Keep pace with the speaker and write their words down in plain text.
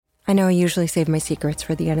I know I usually save my secrets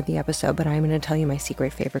for the end of the episode, but I'm going to tell you my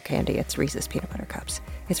secret favorite candy. It's Reese's Peanut Butter Cups.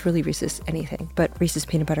 It's really Reese's anything, but Reese's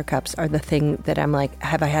Peanut Butter Cups are the thing that I'm like,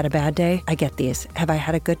 have I had a bad day? I get these. Have I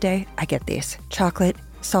had a good day? I get these. Chocolate,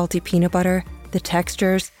 salty peanut butter, the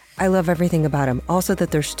textures. I love everything about them. Also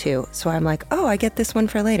that there's two. So I'm like, oh, I get this one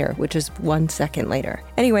for later, which is 1 second later.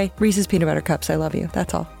 Anyway, Reese's Peanut Butter Cups. I love you.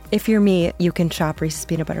 That's all. If you're me, you can shop Reese's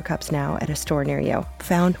Peanut Butter Cups now at a store near you.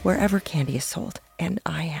 Found wherever candy is sold. And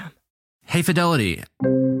I am. Hey, Fidelity.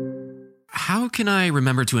 How can I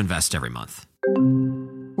remember to invest every month?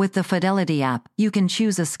 With the Fidelity app, you can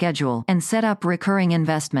choose a schedule and set up recurring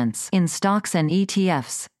investments in stocks and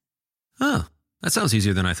ETFs. Oh, that sounds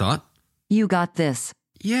easier than I thought. You got this.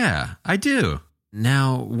 Yeah, I do.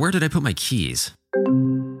 Now, where did I put my keys?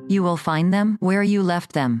 You will find them where you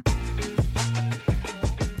left them.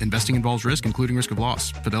 Investing involves risk, including risk of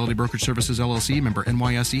loss. Fidelity Brokerage Services, LLC, member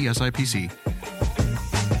NYSE, SIPC.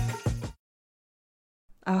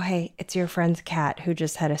 Oh, hey, it's your friend's cat who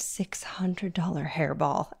just had a $600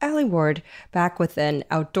 hairball. Allie Ward, back with an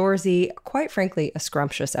outdoorsy, quite frankly, a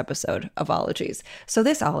scrumptious episode of Ologies. So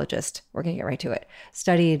this ologist, we're going to get right to it,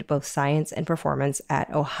 studied both science and performance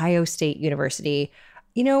at Ohio State University.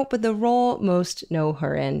 You know, but the role most know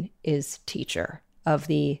her in is teacher of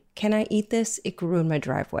the "Can I eat this? It grew in my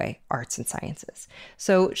driveway" arts and sciences.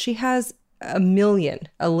 So she has a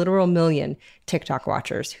literal million TikTok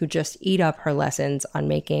watchers who just eat up her lessons on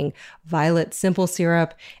making violet simple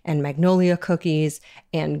syrup and magnolia cookies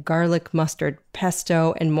and garlic mustard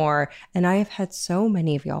pesto and more. And I have had so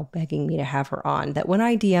many of y'all begging me to have her on that when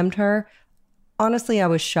I DM'd her, honestly, I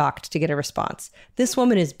was shocked to get a response. This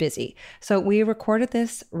woman is busy. So we recorded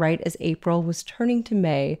this right as April was turning to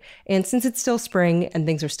May. And since it's still spring and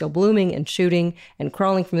things are still blooming and shooting and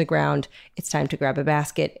crawling from the ground, it's time to grab a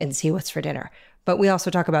basket and see what's for dinner. But we also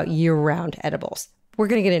talk about year-round edibles. We're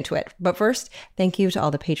going to get into it. But first, thank you to all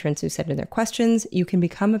the patrons who sent in their questions. You can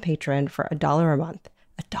become a patron for $1 a month.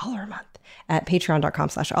 $1 a month. At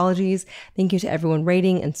patreon.com/ologies. Thank you to everyone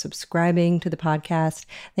rating and subscribing to the podcast.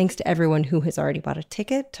 Thanks to everyone who has already bought a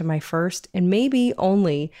ticket to my first and maybe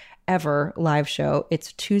only ever live show.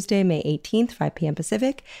 It's Tuesday, May 18th, 5 p.m.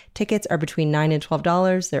 Pacific. Tickets are between $9 and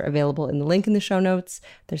 $12. They're available in the link in the show notes.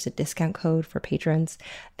 There's a discount code for patrons.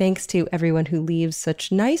 Thanks to everyone who leaves such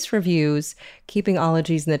nice reviews, keeping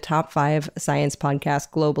Ologies in the top 5 science podcasts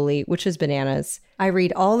globally, which is bananas. I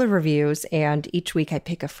read all the reviews, and each week I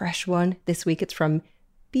pick a fresh one. This week it's from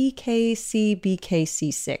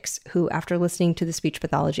BKC6, who, after listening to the speech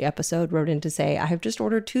pathology episode, wrote in to say, "I have just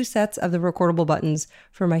ordered 2 sets of the recordable buttons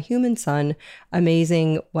for my human son.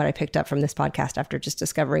 Amazing what I picked up from this podcast after just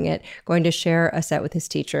discovering it. Going to share a set with his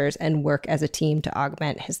teachers and work as a team to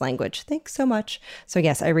augment his language. Thanks so much." So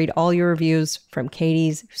yes, I read all your reviews, from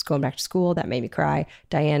Katie's, who's going back to school, that made me cry,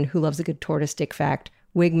 Diane, who loves a good tortoise dick fact,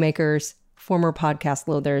 wig makers, former podcast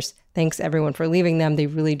loathers. Thanks everyone for leaving them. They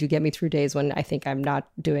really do get me through days when I think I'm not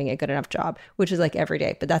doing a good enough job, which is like every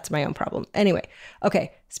day, but that's my own problem. Anyway,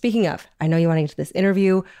 okay, speaking of, I know you want to get to this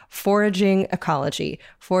interview, foraging ecology.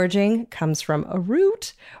 Foraging comes from a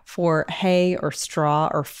root for hay or straw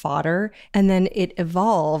or fodder, and then it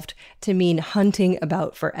evolved to mean hunting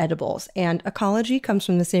about for edibles. And ecology comes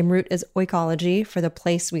from the same root as oikology, for the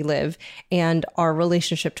place we live and our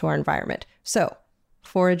relationship to our environment. So,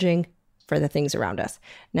 foraging for the things around us.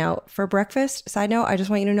 Now, for breakfast, side note, I just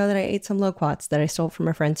want you to know that I ate some loquats that I stole from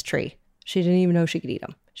a friend's tree. She didn't even know she could eat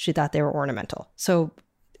them. She thought they were ornamental. So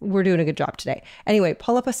we're doing a good job today. Anyway,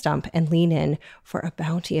 pull up a stump and lean in for a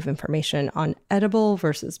bounty of information on edible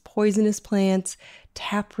versus poisonous plants,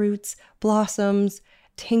 taproots, blossoms,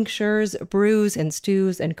 tinctures, brews and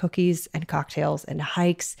stews and cookies and cocktails and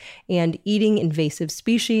hikes and eating invasive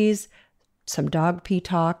species, some dog pee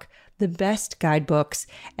talk, the best guidebooks,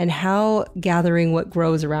 and how gathering what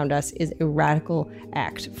grows around us is a radical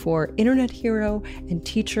act for internet hero and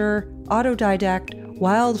teacher, autodidact,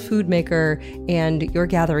 wild food maker, and your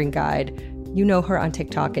gathering guide. You know her on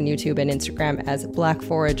TikTok and YouTube and Instagram as Black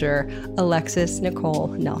Forager, Alexis Nicole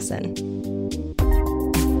Nelson.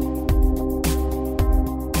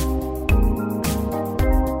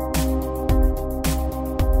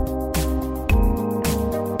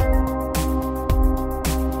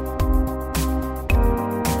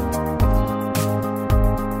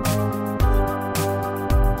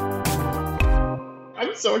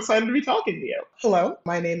 So excited to be talking to you. Hello,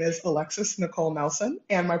 my name is Alexis Nicole Nelson,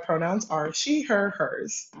 and my pronouns are she, her,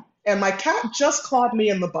 hers. And my cat just clawed me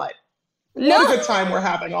in the butt. No. What a good time we're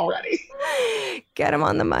having already. Get him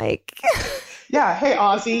on the mic. Yeah, hey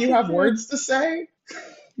Ozzy, you have words to say?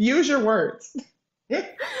 Use your words.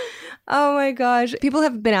 Oh my gosh. People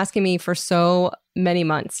have been asking me for so many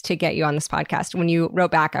months to get you on this podcast. When you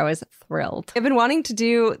wrote back, I was thrilled. I've been wanting to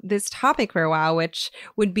do this topic for a while, which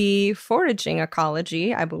would be foraging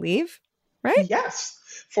ecology, I believe, right? Yes.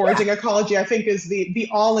 Foraging ecology, I think, is the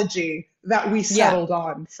ology that we settled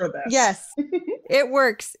on for this. Yes, it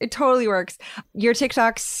works. It totally works. Your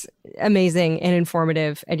TikTok's amazing and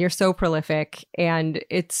informative, and you're so prolific, and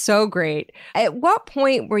it's so great. At what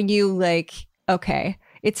point were you like, okay,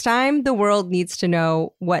 it's time the world needs to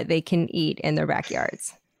know what they can eat in their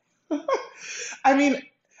backyards? I mean,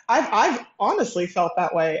 I've honestly felt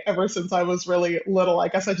that way ever since I was really little. I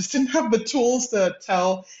guess I just didn't have the tools to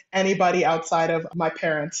tell anybody outside of my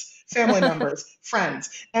parents, family members, friends,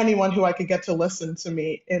 anyone who I could get to listen to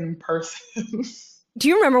me in person. Do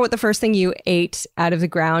you remember what the first thing you ate out of the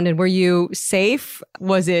ground, and were you safe?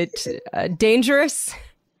 Was it dangerous?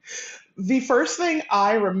 The first thing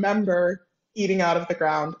I remember eating out of the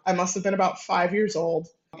ground, I must have been about 5 years old,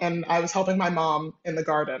 and I was helping my mom in the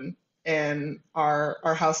garden in our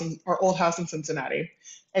old house in Cincinnati.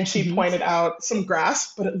 And she pointed out some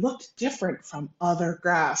grass, but it looked different from other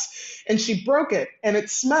grass. And she broke it, and it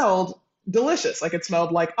smelled delicious. Like, it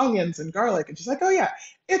smelled like onions and garlic. And she's like, oh yeah,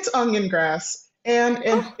 it's onion grass, and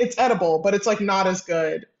it's edible, but it's like not as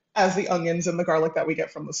good as the onions and the garlic that we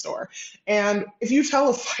get from the store. And if you tell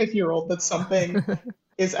a 5-year-old that something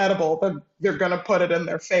is edible, then they're going to put it in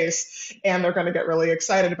their face and they're going to get really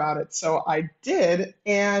excited about it. So I did,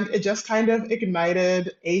 and it just kind of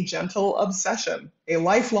ignited a gentle obsession, a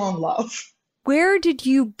lifelong love. Where did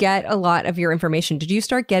you get a lot of your information? Did you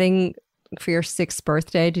start getting, for your 6th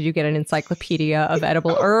birthday, did you get an encyclopedia of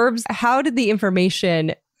edible herbs? How did the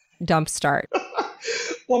information dump start?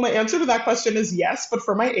 Well, my answer to that question is yes, but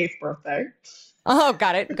for my 8th birthday. Oh,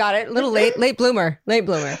 got it. Little late bloomer.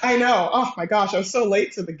 I know. Oh my gosh, I was so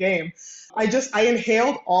late to the game. I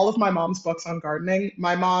inhaled all of my mom's books on gardening.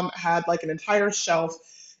 My mom had like an entire shelf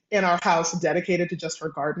in our house dedicated to just her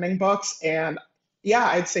gardening books. And yeah,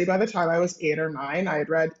 I'd say by the time I was 8 or 9, I had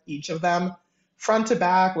read each of them front to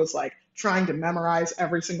back, was like trying to memorize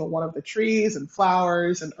every single one of the trees and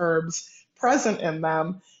flowers and herbs present in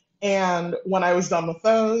them. And when I was done with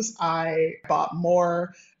those, I bought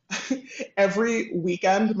more. Every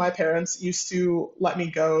weekend, my parents used to let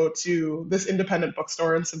me go to this independent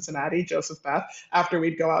bookstore in Cincinnati, Joseph Beth, after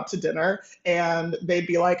we'd go out to dinner. And they'd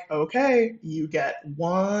be like, okay, you get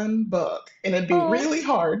one book. And it'd be really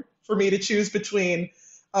hard for me to choose between,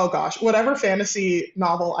 oh gosh, whatever fantasy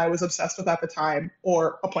novel I was obsessed with at the time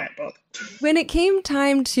or a plant book. When it came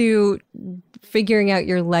time to figuring out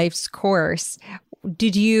your life's course,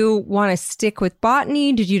 did you want to stick with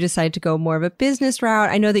botany? Did you decide to go more of a business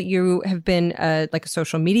route? I know that you have been a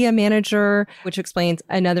social media manager, which explains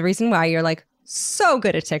another reason why you're like so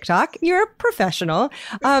good at TikTok. You're a professional.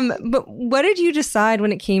 But what did you decide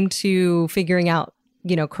when it came to figuring out,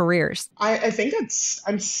 careers? I think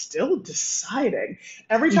I'm still deciding.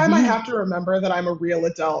 Every time I have to remember that I'm a real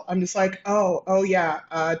adult, I'm just like, oh yeah,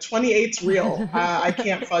 28's real. I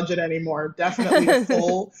can't fudge it anymore. Definitely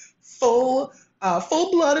a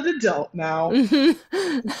full-blooded adult now.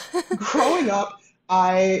 Growing up,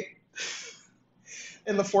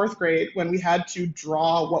 in the 4th grade, when we had to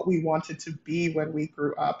draw what we wanted to be when we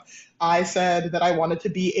grew up, I said that I wanted to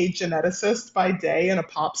be a geneticist by day and a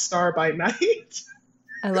pop star by night.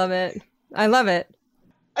 I love it.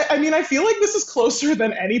 I mean, I feel like this is closer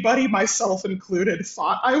than anybody, myself included,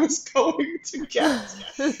 thought I was going to get,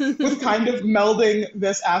 with kind of melding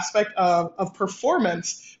this aspect of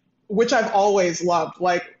performance, which I've always loved.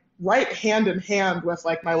 Like, right hand in hand with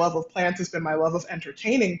like my love of plants has been my love of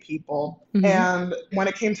entertaining people. And when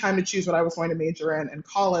it came time to choose what I was going to major in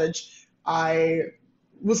college, I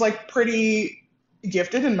was like pretty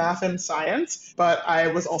gifted in math and science, but I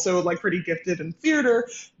was also like pretty gifted in theater.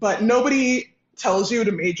 But nobody tells you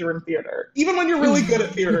to major in theater. Even when you're really good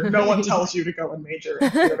at theater, no one tells you to go and major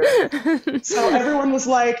in theater. So everyone was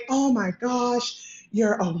like, oh my gosh,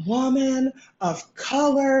 you're a woman of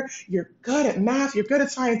color, you're good at math, you're good at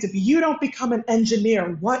science. If you don't become an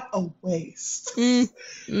engineer, what a waste.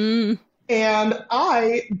 And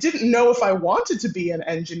I didn't know if I wanted to be an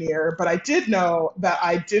engineer, but I did know that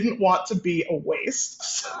I didn't want to be a waste.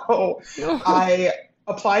 So I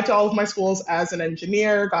applied to all of my schools as an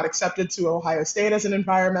engineer, got accepted to Ohio State as an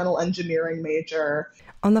environmental engineering major.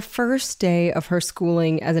 On the first day of her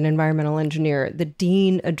schooling as an environmental engineer, the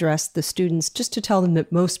dean addressed the students just to tell them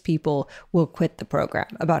that most people will quit the program,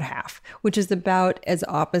 about half, which is about as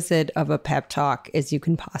opposite of a pep talk as you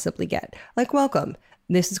can possibly get. Like, welcome.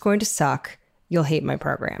 This is going to suck. You'll hate my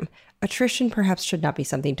program. Attrition perhaps should not be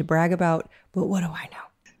something to brag about, but what do I know?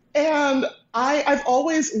 And I've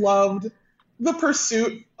always loved the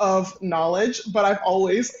pursuit of knowledge, but I've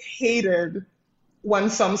always hated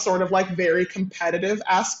when some sort of like very competitive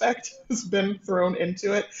aspect has been thrown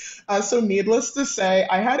into it. So needless to say,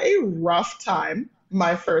 I had a rough time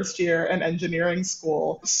my first year in engineering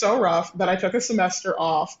school, so rough that I took a semester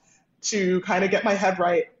off to kind of get my head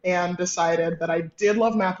right and decided that I did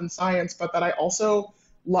love math and science, but that I also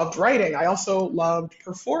loved writing. I also loved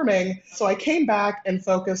performing. So I came back and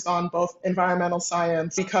focused on both environmental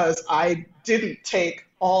science because I didn't take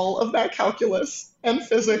all of that calculus and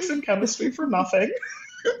physics and chemistry for nothing.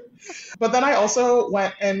 But then I also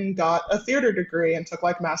went and got a theater degree and took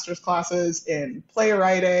like master's classes in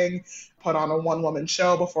playwriting, put on a one-woman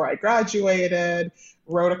show before I graduated,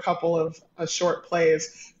 wrote a couple of short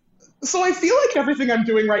plays. So I feel like everything I'm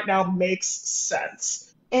doing right now makes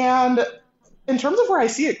sense. And in terms of where I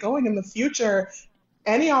see it going in the future,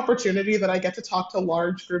 any opportunity that I get to talk to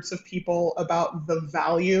large groups of people about the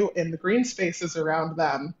value in the green spaces around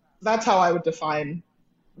them, that's how I would define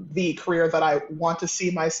the career that I want to see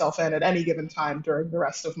myself in at any given time during the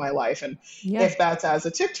rest of my life. And if that's as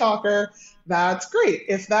a TikToker, that's great.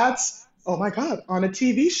 If that's, oh my God, on a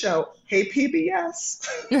TV show, hey PBS,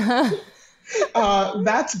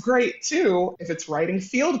 that's great too. If it's writing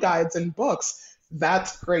field guides and books,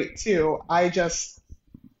 that's great too.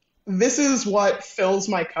 This is what fills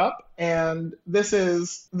my cup. And this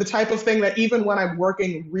is the type of thing that even when I'm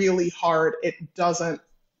working really hard, it doesn't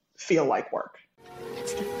feel like work.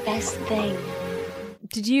 It's the best thing.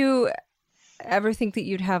 Did you ever think that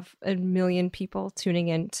you'd have a million people tuning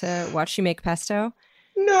in to watch you make pesto?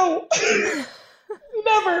 No,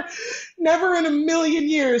 never in a million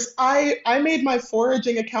years. I made my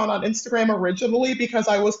foraging account on Instagram originally because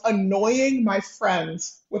I was annoying my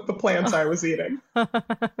friends with the plants I was eating.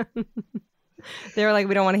 They were like,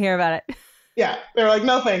 we don't want to hear about it. Yeah, they were like,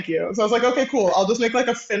 no, thank you. So I was like, okay, cool. I'll just make like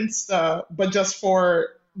a Finsta, but just for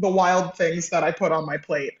the wild things that I put on my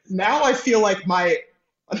plate. Now I feel like my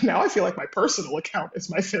personal account is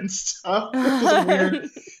my Finsta, which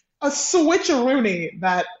is a switcheroony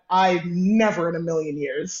that I never in a million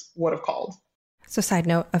years would have called. So side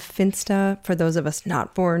note, a Finsta, for those of us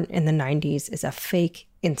not born in the 90s, is a fake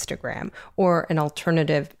Instagram or an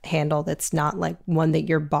alternative handle that's not like one that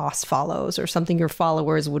your boss follows or something your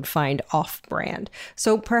followers would find off-brand.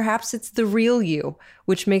 So perhaps it's the real you,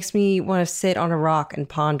 which makes me want to sit on a rock and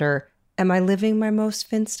ponder, am I living my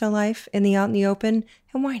most Finsta life out in the open?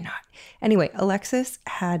 And why not? Anyway, Alexis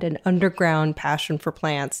had an underground passion for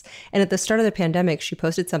plants. And at the start of the pandemic, she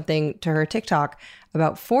posted something to her TikTok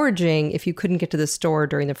about foraging if you couldn't get to the store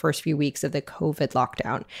during the first few weeks of the COVID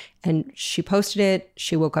lockdown. And she posted it.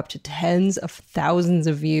 She woke up to tens of thousands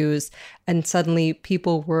of views. And suddenly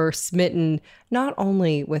people were smitten not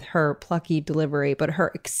only with her plucky delivery, but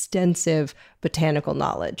her extensive botanical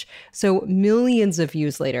knowledge. So millions of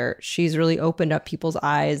views later, she's really opened up people's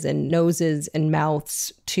eyes and noses and mouths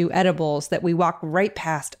to edibles that we walk right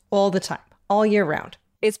past all the time, all year round.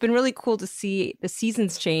 It's been really cool to see the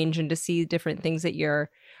seasons change and to see different things that you're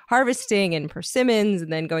harvesting and persimmons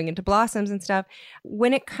and then going into blossoms and stuff.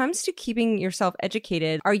 When it comes to keeping yourself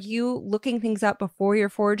educated, are you looking things up before you're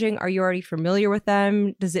foraging? Are you already familiar with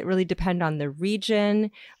them? Does it really depend on the region?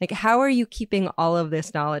 Like, how are you keeping all of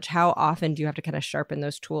this knowledge? How often do you have to kind of sharpen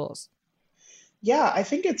those tools? Yeah, I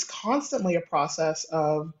think it's constantly a process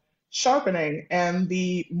of sharpening. And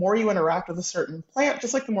the more you interact with a certain plant,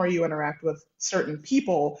 just like the more you interact with certain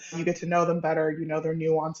people, you get to know them better, you know their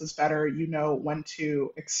nuances better, you know when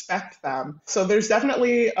to expect them. So there's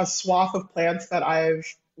definitely a swath of plants that I've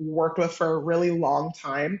worked with for a really long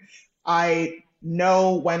time. I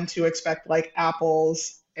know when to expect like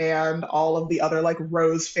apples and all of the other like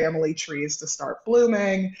rose family trees to start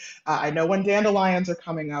blooming. I know when dandelions are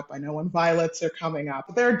coming up. I know when violets are coming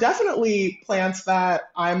up. There are definitely plants that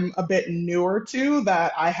I'm a bit newer to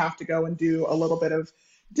that I have to go and do a little bit of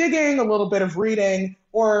digging, a little bit of reading,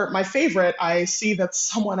 or my favorite, I see that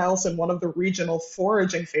someone else in one of the regional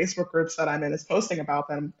foraging Facebook groups that I'm in is posting about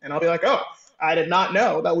them. And I'll be like, oh, I did not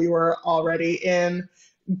know that we were already in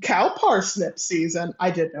cow parsnip season. I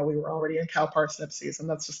did know we were already in cow parsnip season.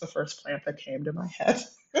 That's just the first plant that came to my head.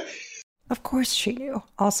 Of course she knew.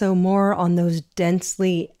 Also, more on those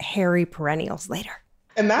densely hairy perennials later.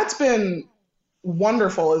 And that's been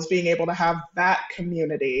wonderful, is being able to have that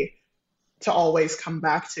community to always come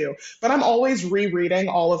back to. But I'm always rereading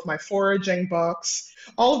all of my foraging books.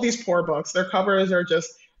 All of these poor books, their covers are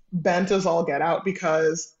just bent as all get out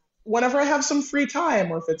because whenever I have some free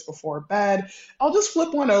time, or if it's before bed, I'll just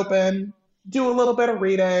flip one open, do a little bit of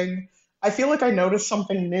reading. I feel like I notice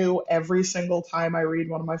something new every single time I read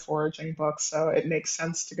one of my foraging books, so it makes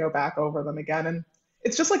sense to go back over them again. And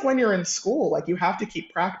It's just like when you're in school, like you have to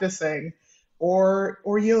keep practicing or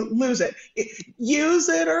you lose it. Use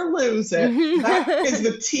it or lose it. That is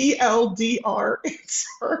the TLDR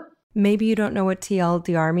answer. Maybe you don't know what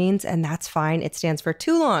TLDR means, and that's fine. It stands for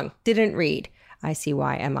too long, didn't read.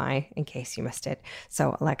 ICYMI, in case you missed it.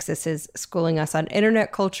 So Alexis is schooling us on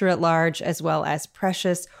internet culture at large, as well as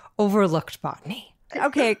precious, overlooked botany.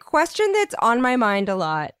 Okay, question that's on my mind a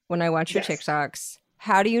lot when I watch your TikToks.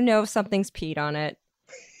 How do you know if something's peed on it?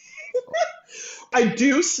 I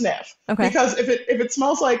do sniff. Okay. Because if it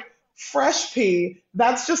smells like fresh pee,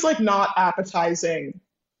 that's just like not appetizing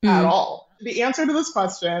at all. The answer to this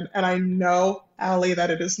question, and I know, Allie, that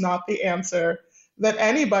it is not the answer that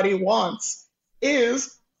anybody wants,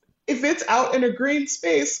 is if it's out in a green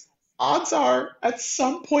space, odds are at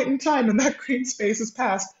some point in time and that green space has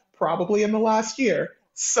passed, probably in the last year,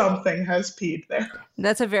 something has peed there.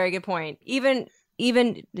 That's a very good point. Even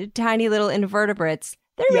tiny little invertebrates,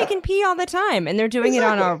 they're making pee all the time, and they're doing it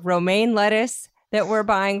on a romaine lettuce that we're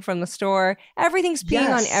buying from the store. Everything's peeing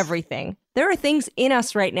on everything. There are things in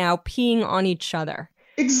us right now peeing on each other.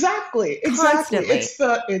 Exactly. Constantly. It's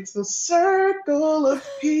the circle of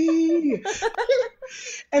pee.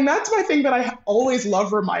 And that's my thing that I always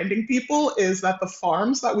love reminding people is that the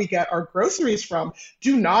farms that we get our groceries from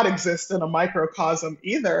do not exist in a microcosm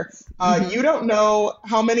either. You don't know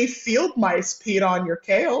how many field mice peed on your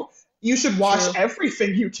kale. You should wash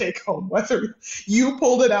everything you take home, whether you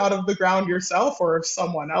pulled it out of the ground yourself or if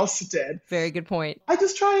someone else did. Very good point. I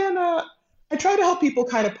just try to help people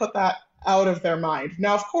kind of put that out of their mind.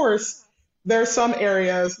 Now, of course, there are some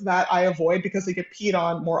areas that I avoid because they get peed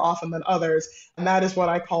on more often than others, and that is what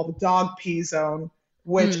I call the dog pee zone,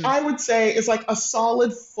 which I would say is like a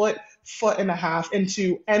solid foot and a half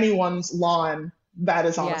into anyone's lawn that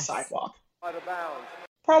is on a sidewalk.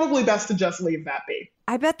 Probably best to just leave that be.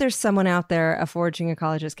 I bet there's someone out there, a foraging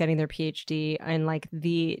ecologist, getting their PhD in like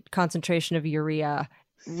the concentration of urea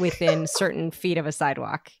within certain feet of a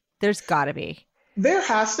sidewalk. There's got to be. There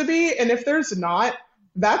has to be. And if there's not,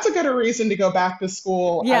 that's a good reason to go back to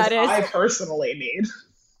school as I personally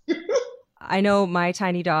need. I know my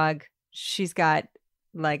tiny dog, she's got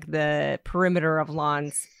like the perimeter of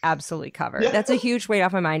lawns absolutely covered. That's a huge weight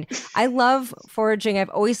off my mind. I love foraging. I've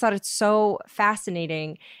always thought it's so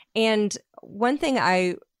fascinating. And one thing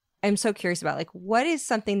I'm so curious about, like, what is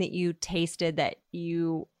something that you tasted that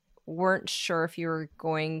you weren't sure if you were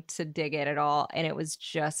going to dig it at all, and it was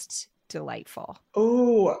just delightful?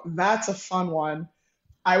 Oh, that's a fun one.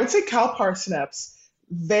 I would say cow parsnips.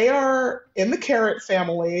 They are in the carrot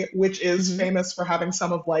family, which is famous for having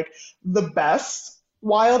some of like the best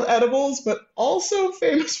wild edibles, but also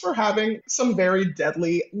famous for having some very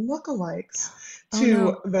deadly lookalikes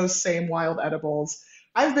to those same wild edibles.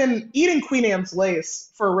 I've been eating Queen Anne's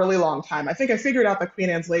lace for a really long time. I think I figured out that Queen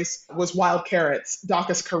Anne's lace was wild carrots,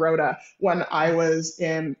 Daucus carota, when I was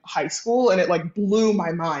in high school, and it like blew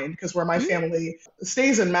my mind because where my family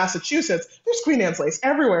stays in Massachusetts, there's Queen Anne's lace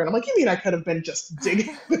everywhere. And I'm like, you mean I could have been just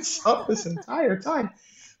digging this up this entire time?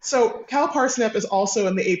 So cow parsnip is also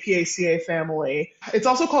in the Apiaceae family. It's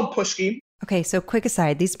also called pushki. Okay, so quick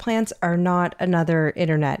aside, these plants are not another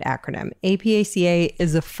internet acronym. Apiaceae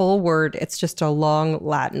is a full word. It's just a long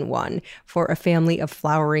Latin one for a family of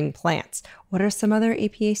flowering plants. What are some other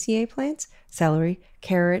Apiaceae plants? Celery,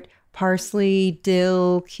 carrot, parsley,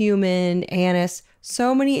 dill, cumin, anise.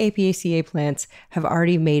 So many Apiaceae plants have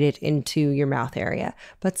already made it into your mouth area,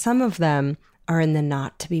 but some of them are in the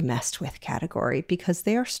not to be messed with category because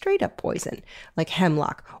they are straight up poison, like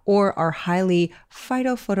hemlock, or are highly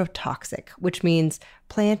phytophototoxic, which means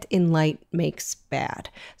plant in light makes bad.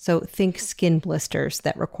 So think skin blisters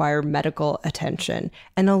that require medical attention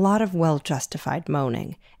and a lot of well-justified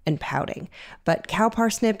moaning and pouting. But cow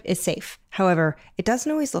parsnip is safe. However, it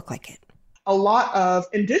doesn't always look like it. A lot of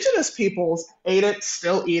indigenous peoples ate it,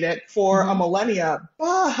 still eat it for a millennia,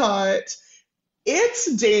 but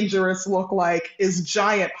its dangerous lookalike is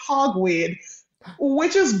giant hogweed,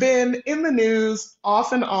 which has been in the news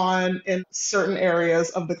off and on in certain areas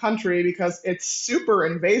of the country because it's super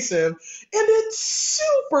invasive and it's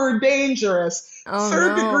super dangerous.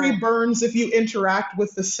 Third-degree burns if you interact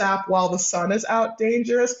with the sap while the sun is out,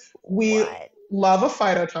 dangerous. We love a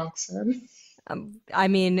phytotoxin. I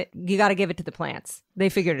mean, you got to give it to the plants. They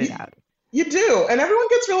figured it out. You do. And everyone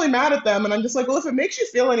gets really mad at them. And I'm just like, well, if it makes you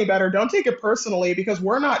feel any better, don't take it personally because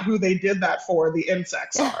we're not who they did that for. The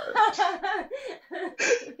insects are.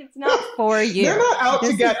 It's not for you. They're not out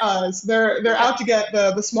to get us. They're out to get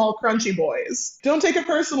the small crunchy boys. Don't take it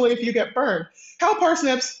personally if you get burned. Cow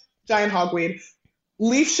parsnips, giant hogweed.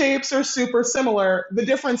 Leaf shapes are super similar. The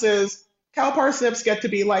difference is Cow parsnips get to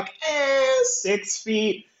be like 6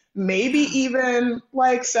 feet, maybe even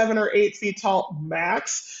like 7 or 8 feet tall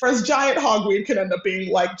max, whereas giant hogweed can end up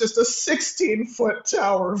being like just a 16-foot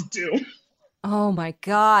tower of doom. Oh my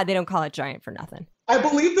God, they don't call it giant for nothing. I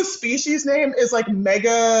believe the species name is like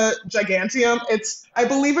Mega Giganteum. It's, I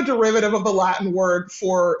believe, a derivative of the Latin word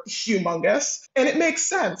for humongous, and it makes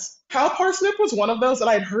sense. Cow parsnip was one of those that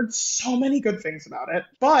I'd heard so many good things about it,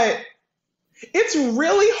 but it's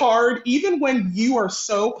really hard, even when you are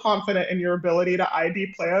so confident in your ability to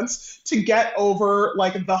ID plants, to get over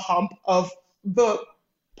like the hump of the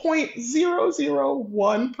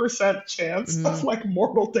 0.001% chance of like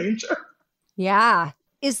mortal danger. Yeah.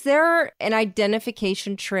 Is there an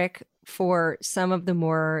identification trick for some of the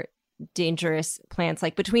more dangerous plants,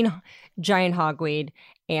 like between giant hogweed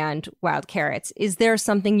and wild carrots? Is there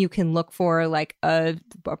something you can look for, like a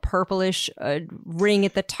purplish ring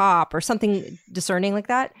at the top or something discerning like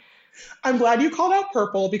that? I'm glad you called out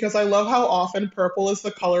purple, because I love how often purple is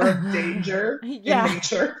the color of danger in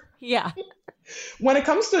nature. Yeah. When it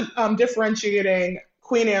comes to differentiating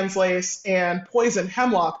Queen Anne's lace and poison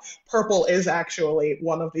hemlock, purple is actually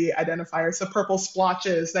one of the identifiers. The purple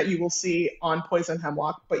splotches that you will see on poison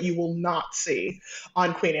hemlock, but you will not see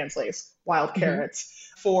on Queen Anne's lace, wild carrots.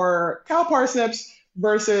 For cow parsnips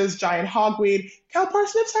versus giant hogweed, cow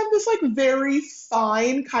parsnips have this like very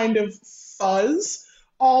fine kind of fuzz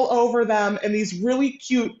all over them and these really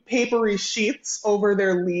cute papery sheaths over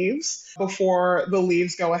their leaves before the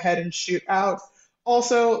leaves go ahead and shoot out.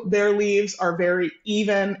 Also, their leaves are very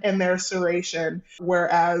even in their serration,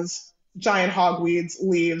 whereas giant hogweed's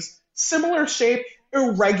leaves, similar shape,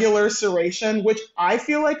 irregular serration, which I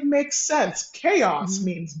feel like makes sense. Chaos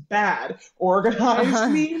means bad.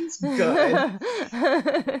 Organized means good.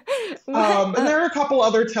 And there are a couple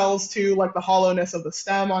other tells too, like the hollowness of the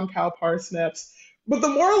stem on cow parsnips. But the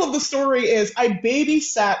moral of the story is I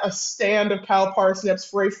babysat a stand of cow parsnips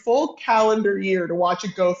for a full calendar year to watch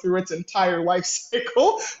it go through its entire life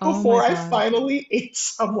cycle before I finally ate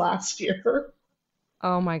some last year.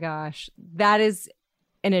 Oh my gosh. That is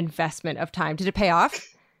an investment of time. Did it pay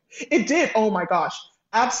off? It did. Oh my gosh.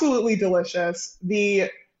 Absolutely delicious.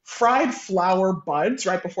 The fried flower buds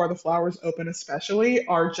right before the flowers open especially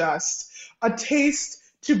are just a taste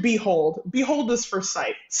to behold. Behold is for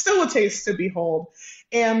sight. Still a taste to behold.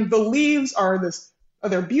 And the leaves are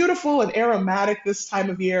they're beautiful and aromatic this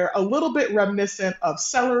time of year, a little bit reminiscent of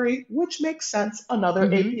celery, which makes sense, another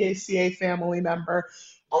Apiaceae family member.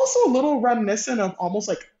 Also a little reminiscent of almost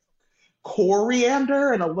like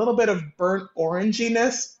coriander and a little bit of burnt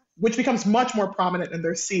oranginess, which becomes much more prominent in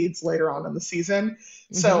their seeds later on in the season.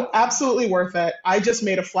 So absolutely worth it. I just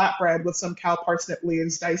made a flatbread with some cow parsnip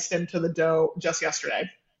leaves diced into the dough just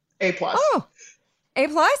yesterday. A+. Oh, A+?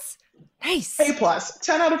 Nice. A+.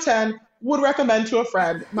 10 out of 10. Would recommend to a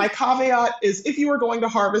friend. My caveat is if you are going to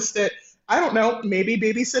harvest it, I don't know, maybe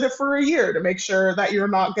babysit it for a year to make sure that you're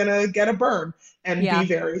not going to get a burn and be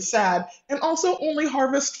very sad. And also only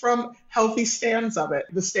harvest from healthy stands of it.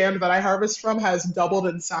 The stand that I harvest from has doubled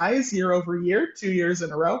in size year over year, 2 years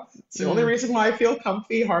in a row. It's the only reason why I feel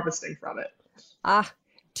comfy harvesting from it.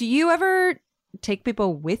 Do you ever take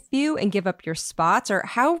people with you and give up your spots? Or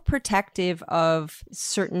how protective of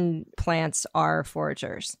certain plants are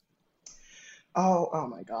foragers? Oh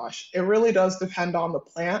my gosh. It really does depend on the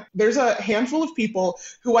plant. There's a handful of people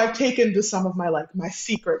who I've taken to some of my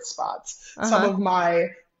secret spots. Some of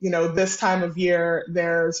my, this time of year,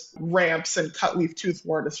 there's ramps and cutleaf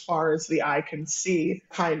toothwort as far as the eye can see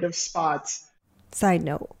kind of spots. Side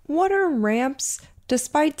note, what are ramps?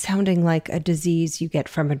 Despite sounding like a disease you get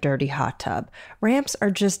from a dirty hot tub, ramps are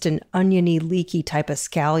just an oniony, leaky type of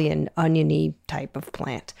scallion, oniony type of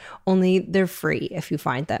plant. Only they're free if you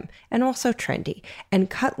find them, and also trendy. And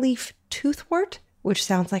cutleaf toothwort, which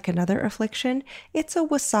sounds like another affliction, it's a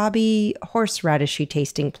wasabi horseradishy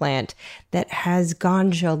tasting plant that has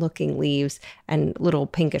ganja-looking leaves and little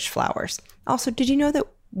pinkish flowers. Also, did you know that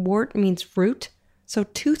wort means root? So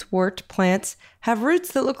toothwort plants have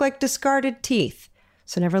roots that look like discarded teeth.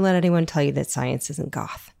 So never let anyone tell you that science isn't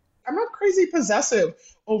goth. I'm not crazy possessive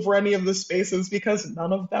over any of the spaces because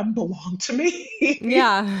none of them belong to me.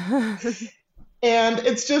 Yeah. And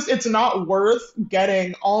it's not worth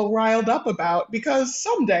getting all riled up about because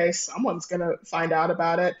someday someone's going to find out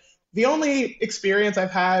about it. The only experience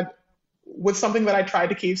I've had with something that I tried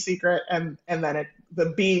to keep secret and then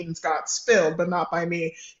the beans got spilled, but not by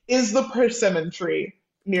me, is the persimmon tree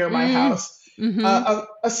near my house.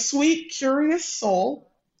 A sweet, curious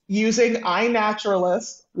soul using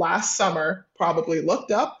iNaturalist last summer, probably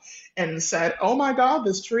looked up and said, oh my God,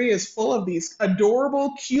 this tree is full of these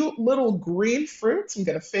adorable, cute little green fruits. I'm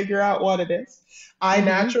going to figure out what it is.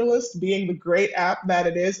 iNaturalist, being the great app that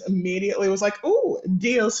it is, immediately was like, oh,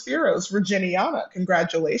 Diospyros virginiana.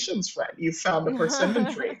 Congratulations, friend. You found a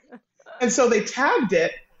persimmon tree. And so they tagged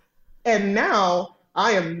it. And now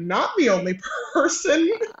I am not the only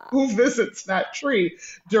person who visits that tree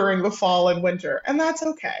during the fall and winter. And that's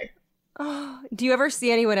okay. Oh, do you ever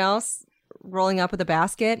see anyone else rolling up with a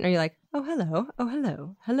basket? And are you like, oh, hello, oh,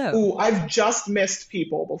 hello, hello? Ooh, I've just missed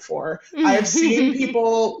people before. I have seen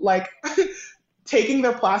people like taking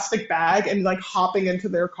their plastic bag and like hopping into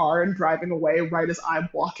their car and driving away right as I'm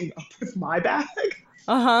walking up with my bag.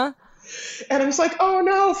 Uh-huh. And I'm just like, oh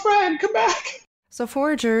no, friend, come back. So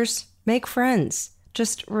foragers, make friends.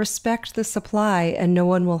 Just respect the supply and no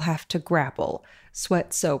one will have to grapple,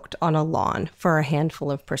 sweat-soaked on a lawn for a handful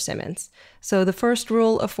of persimmons. So the first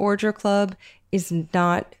rule of Forager Club is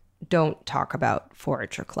not don't talk about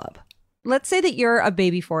Forager Club. Let's say that you're a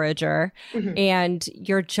baby forager and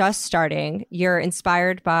you're just starting. You're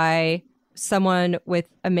inspired by someone with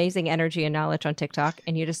amazing energy and knowledge on TikTok,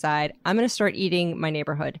 and you decide, I'm going to start eating my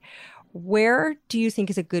neighborhood. Where do you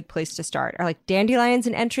think is a good place to start? Are like dandelions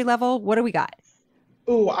an entry level? What do we got?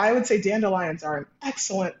 Ooh, I would say dandelions are an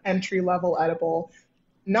excellent entry-level edible,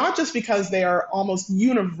 not just because they are almost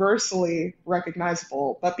universally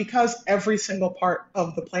recognizable, but because every single part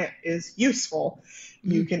of the plant is useful.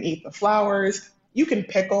 You can eat the flowers, you can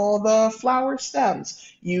pickle the flower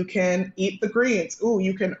stems, you can eat the greens. Ooh,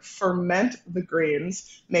 you can ferment the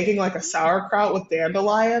greens, making like a sauerkraut with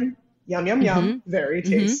dandelion. Yum, yum, yum. Very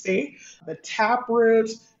tasty. The taproot,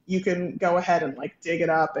 you can go ahead and like dig it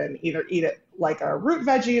up and either eat it like a root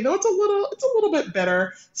veggie, though it's a little bit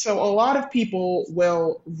bitter. So a lot of people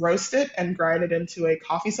will roast it and grind it into a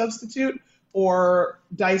coffee substitute, or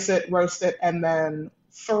dice it, roast it, and then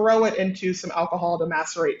throw it into some alcohol to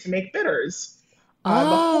macerate to make bitters. The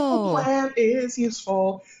whole plant is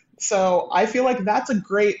useful. So I feel like that's a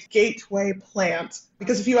great gateway plant,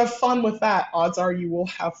 because if you have fun with that, odds are you will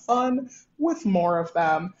have fun with more of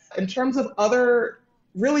them. In terms of other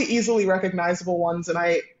really easily recognizable ones, and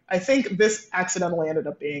I think this accidentally ended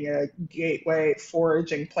up being a gateway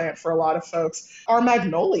foraging plant for a lot of folks, are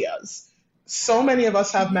magnolias. So many of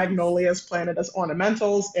us have magnolias planted as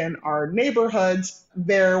ornamentals in our neighborhoods.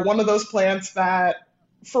 They're one of those plants that,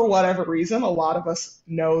 for whatever reason, a lot of us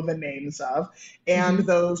know the names of. And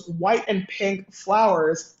those white and pink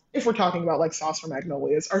flowers, if we're talking about like saucer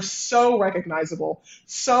magnolias, are so recognizable,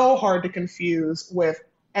 so hard to confuse with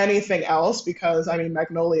anything else, because I mean,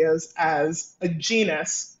 magnolias as a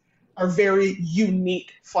genus are very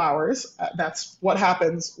unique flowers. That's what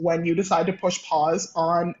happens when you decide to push pause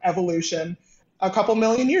on evolution a couple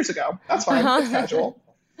million years ago. That's fine, it's casual.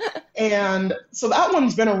 And so that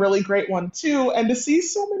one's been a really great one too. And to see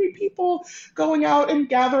so many people going out and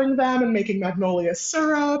gathering them and making magnolia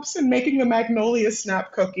syrups and making the magnolia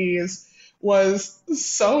snap cookies was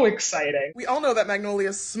so exciting. We all know that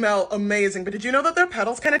magnolias smell amazing, but did you know that their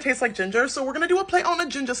petals kind of taste like ginger? So we're gonna do a play on a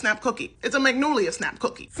ginger snap cookie. It's a magnolia snap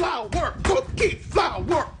cookie. Flower cookie,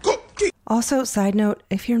 flower cookie. Also, side note,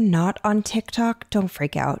 if you're not on TikTok, don't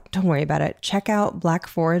freak out. Don't worry about it. Check out Black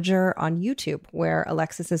Forager on YouTube, where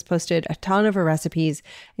Alexis has posted a ton of her recipes,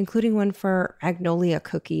 including one for magnolia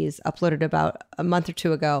cookies uploaded about a month or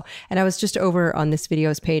two ago. And I was just over on this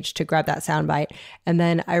video's page to grab that soundbite. And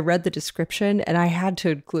then I read the description and I had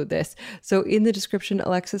to include this. So in the description,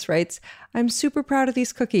 Alexis writes, I'm super proud of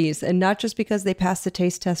these cookies, and not just because they passed the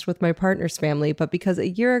taste test with my partner's family, but because a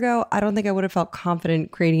year ago, I don't think I would have felt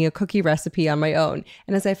confident creating a cookie recipe on my own.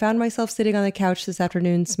 And as I found myself sitting on the couch this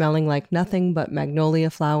afternoon smelling like nothing but magnolia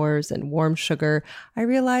flowers and warm sugar, I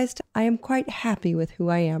realized I am quite happy with who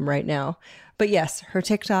I am right now. But yes, her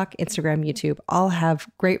TikTok, Instagram, YouTube all have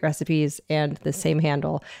great recipes and the same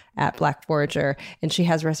handle at Black Forager. And she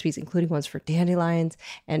has recipes including ones for dandelions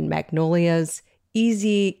and magnolias,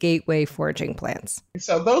 easy gateway foraging plants.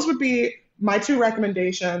 So those would be my two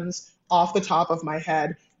recommendations off the top of my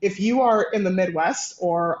head. If you are in the Midwest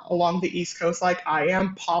or along the East Coast like I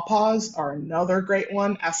am, pawpaws are another great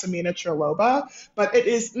one, Asimina triloba, but it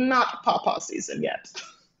is not pawpaw season yet.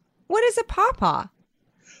 What is a pawpaw?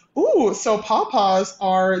 Ooh, so pawpaws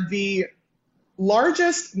are the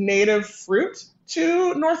largest native fruit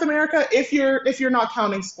to North America if you're not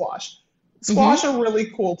counting squash. Squash are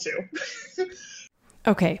really cool too.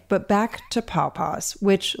 Okay, but back to pawpaws,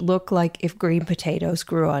 which look like if green potatoes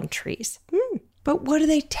grew on trees. But what do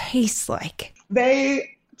they taste like?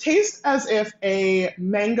 They taste as if a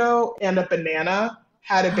mango and a banana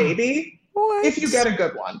had a baby. What? If you get a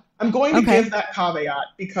good one. I'm going to give that caveat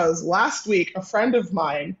because last week a friend of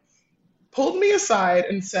mine pulled me aside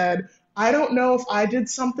and said, I don't know if I did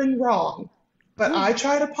something wrong, but I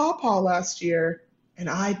tried a pawpaw last year and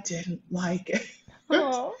I didn't like it.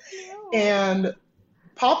 Oh, no. And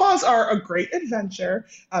pawpaws are a great adventure.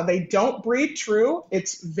 They don't breed true.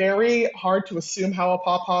 It's very hard to assume how a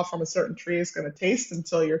pawpaw from a certain tree is going to taste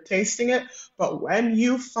until you're tasting it. But when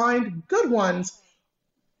you find good ones,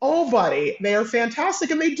 oh, buddy, they are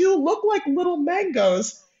fantastic. And they do look like little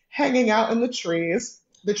mangoes hanging out in the trees.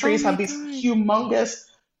 The trees have these humongous,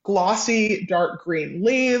 glossy, dark green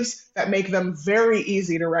leaves that make them very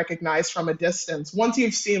easy to recognize from a distance. Once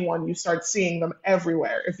you've seen one, you start seeing them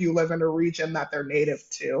everywhere if you live in a region that they're native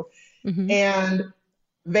to. Mm-hmm. And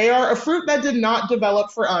they are a fruit that did not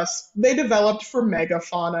develop for us. They developed for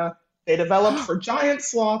megafauna. They developed for giant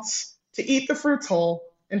sloths to eat the fruits whole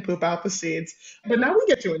and poop out the seeds. But now we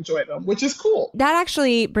get to enjoy them, which is cool. That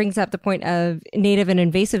actually brings up the point of native and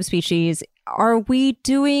invasive species. Are we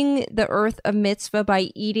doing the earth a mitzvah by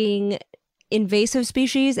eating invasive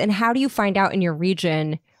species? And how do you find out in your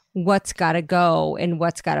region what's got to go and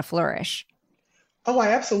what's got to flourish? Oh,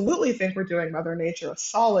 I absolutely think we're doing Mother Nature a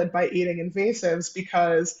solid by eating invasives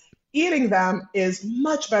because eating them is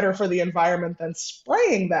much better for the environment than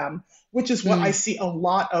spraying them, which is what I see a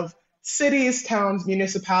lot of cities, towns,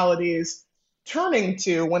 municipalities turning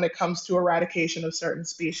to when it comes to eradication of certain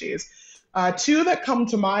species. Two that come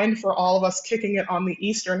to mind for all of us kicking it on the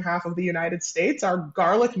eastern half of the United States are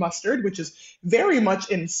garlic mustard, which is very much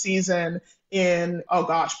in season in,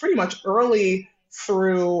 pretty much early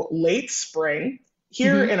through late spring.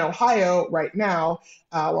 Here in Ohio right now,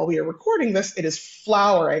 while we are recording this, it is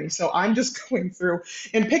flowering. So I'm just going through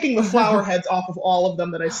and picking the flower heads off of all of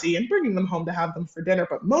them that I see and bringing them home to have them for dinner,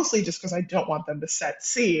 but mostly just because I don't want them to set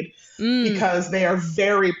seed because they are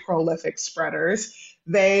very prolific spreaders.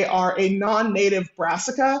 They are a non-native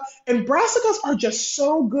brassica, and brassicas are just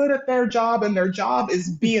so good at their job, and their job is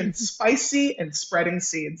being spicy and spreading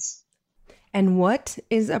seeds. And what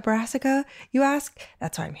is a brassica, you ask?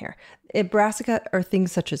 That's why I'm here. Brassica are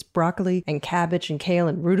things such as broccoli and cabbage and kale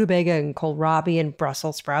and rutabaga and kohlrabi and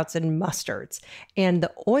Brussels sprouts and mustards. And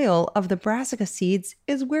the oil of the brassica seeds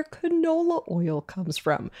is where canola oil comes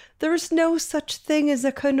from. There's no such thing as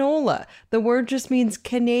a canola. The word just means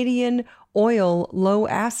Canadian oil, low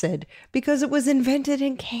acid, because it was invented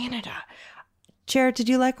in Canada. Jared, did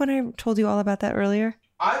you like when I told you all about that earlier?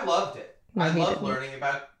 I loved it. I love learning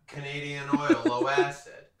about Canadian oil, low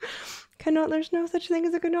acid. There's no such thing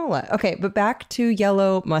as a canola. Okay, but back to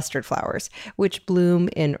yellow mustard flowers, which bloom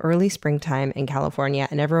in early springtime in California,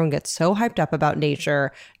 and everyone gets so hyped up about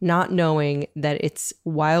nature, not knowing that it's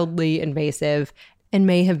wildly invasive and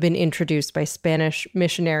may have been introduced by Spanish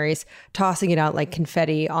missionaries tossing it out like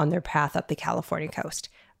confetti on their path up the California coast.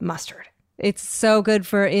 Mustard. It's so good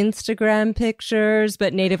for Instagram pictures,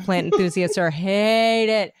 but native plant enthusiasts hate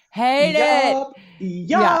it. Yup.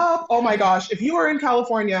 Yeah. Oh my gosh. If you are in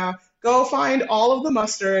California, go find all of the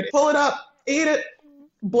mustard, pull it up, eat it,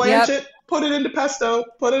 blanch it, put it into pesto,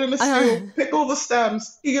 put it in a stew, pickle the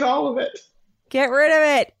stems, eat all of it. Get rid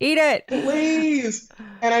of it. Eat it. Please.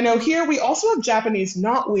 And I know here we also have Japanese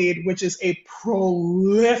knotweed, which is a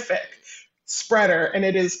prolific spreader, and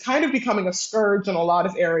it is kind of becoming a scourge in a lot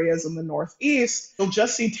of areas in the Northeast. You'll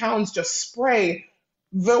just see towns just spray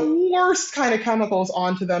the worst kind of chemicals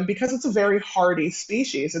onto them because it's a very hardy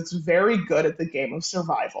species. It's very good at the game of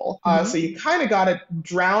survival. So you kind of got to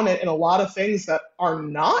drown it in a lot of things that are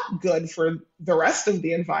not good for the rest of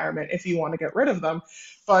the environment if you want to get rid of them.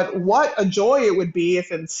 But what a joy it would be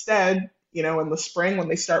if instead, in the spring when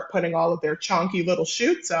they start putting all of their chonky little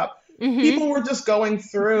shoots up, people were just going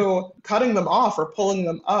through, cutting them off or pulling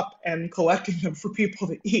them up and collecting them for people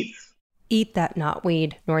to eat. Eat that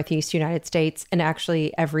knotweed, Northeast United States, and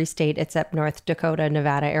actually every state except North Dakota,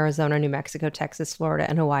 Nevada, Arizona, New Mexico, Texas, Florida,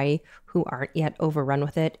 and Hawaii, who aren't yet overrun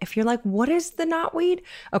with it. If you're like, what is the knotweed?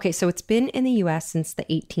 Okay, so it's been in the U.S. since the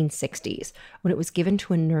 1860s when it was given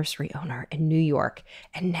to a nursery owner in New York,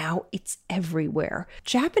 and now it's everywhere.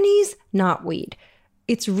 Japanese knotweed.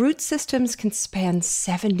 Its root systems can span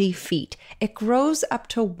 70 feet. It grows up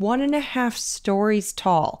to 1.5 stories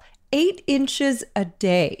tall. 8 inches a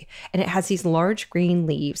day. And it has these large green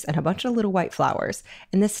leaves and a bunch of little white flowers.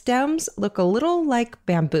 And the stems look a little like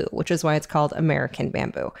bamboo, which is why it's called American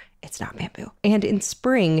bamboo. It's not bamboo. And in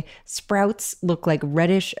spring, sprouts look like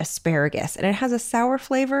reddish asparagus. And it has a sour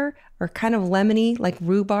flavor or kind of lemony like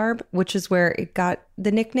rhubarb, which is where it got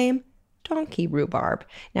the nickname donkey rhubarb.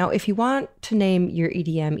 Now, if you want to name your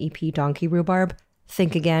EDM EP Donkey Rhubarb,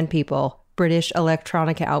 think again, people. British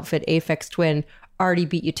electronica outfit Aphex Twin already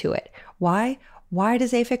beat you to it. Why? Why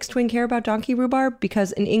does Aphex Twin care about donkey rhubarb?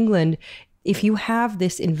 Because in England, if you have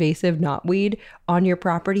this invasive knotweed on your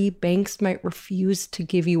property, banks might refuse to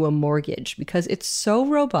give you a mortgage because it's so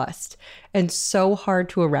robust and so hard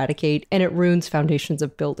to eradicate, and it ruins foundations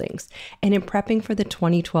of buildings. And in prepping for the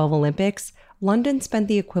 2012 Olympics, London spent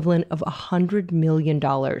the equivalent of $100 million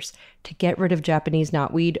to get rid of Japanese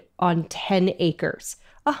knotweed on 10 acres.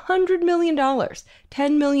 $100 million,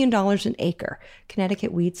 $10 million an acre.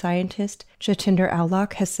 Connecticut weed scientist Jatinder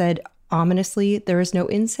Aulak has said, ominously, there is no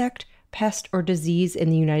insect, pest, or disease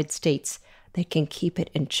in the United States that can keep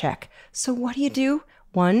it in check. So what do?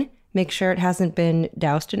 1, make sure it hasn't been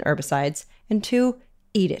doused in herbicides, and 2,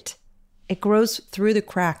 eat it. It grows through the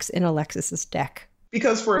cracks in Alexis's deck.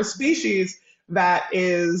 Because for a species that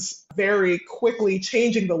is very quickly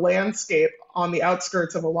changing the landscape on the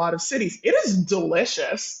outskirts of a lot of cities, it is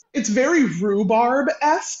delicious. It's very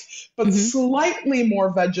rhubarb-esque, but slightly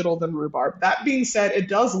more vegetal than rhubarb. That being said, it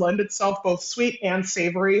does lend itself both sweet and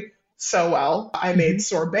savory so well. I made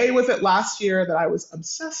sorbet with it last year that I was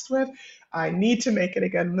obsessed with. I need to make it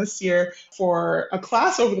again this year. For a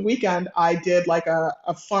class over the weekend, I did like a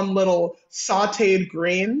fun little sauteed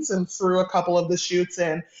greens and threw a couple of the shoots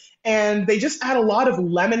in. And they just add a lot of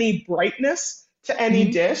lemony brightness to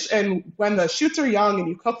any dish. And when the shoots are young and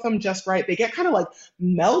you cook them just right, they get kind of like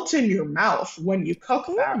melt in your mouth when you cook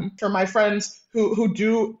them. For my friends who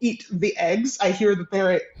do eat the eggs, I hear that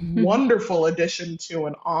they're a wonderful addition to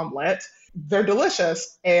an omelet. They're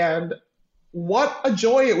delicious. And what a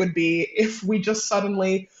joy it would be if we just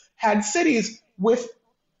suddenly had cities with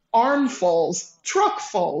armfuls,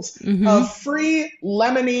 truckfuls of free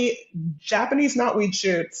lemony Japanese knotweed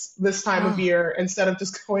shoots this time of year, instead of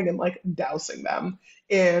just going and like dousing them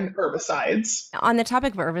in herbicides. On the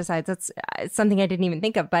topic of herbicides, that's something I didn't even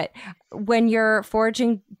think of. But when you're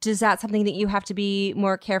foraging, is that something that you have to be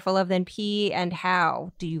more careful of than pea? And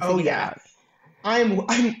how do you figure that out? I'm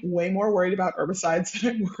way more worried about herbicides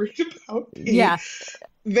than I'm worried about pea. Yeah.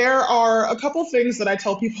 There are a couple things that I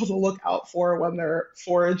tell people to look out for when they're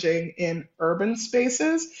foraging in urban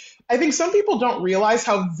spaces. I think some people don't realize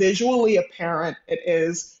how visually apparent it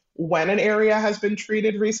is when an area has been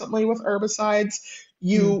treated recently with herbicides.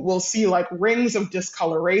 You will see like rings of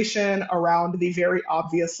discoloration around the very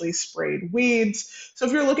obviously sprayed weeds. So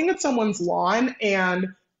if you're looking at someone's lawn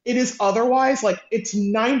and it is otherwise like it's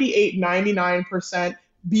 98, 99%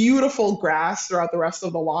 beautiful grass throughout the rest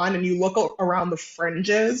of the lawn, and you look around the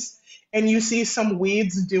fringes and you see some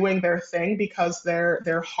weeds doing their thing because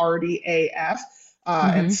they're hardy AF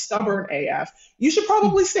and stubborn AF, you should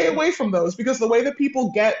probably stay away from those, because the way that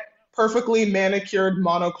people get perfectly manicured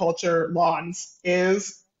monoculture lawns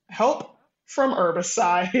is help from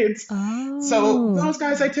herbicides. So those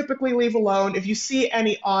guys I typically leave alone. If you see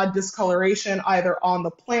any odd discoloration either on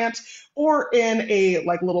the plant or in a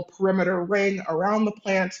like little perimeter ring around the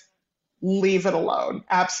plant, leave it alone.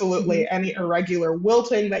 Absolutely. Any irregular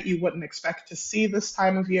wilting that you wouldn't expect to see this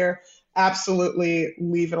time of year, absolutely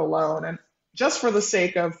leave it alone. And just for the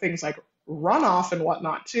sake of things like runoff and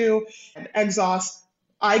whatnot too, and exhaust,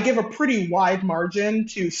 I give a pretty wide margin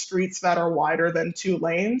to streets that are wider than 2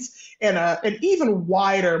 lanes, and an even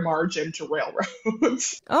wider margin to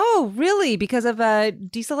railroads. Oh, really? Because of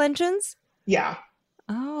diesel engines? Yeah.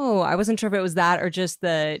 Oh, I wasn't sure if it was that or just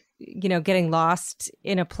the, getting lost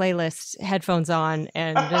in a playlist, headphones on,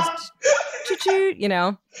 and just choo-choo,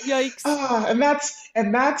 yikes.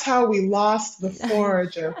 And that's how we lost the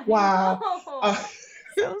forager. Wow.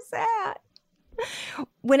 So sad.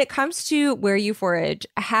 When it comes to where you forage,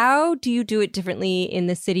 how do you do it differently in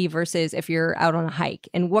the city versus if you're out on a hike?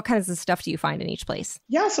 And what kinds of stuff do you find in each place?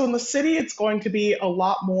 Yeah, so in the city, it's going to be a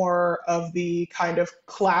lot more of the kind of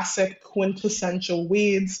classic quintessential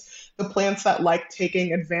weeds, the plants that like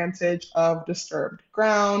taking advantage of disturbed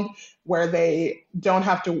ground, where they don't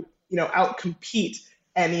have to, outcompete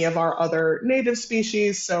any of our other native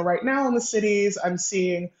species. So right now in the cities, I'm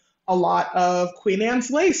seeing a lot of Queen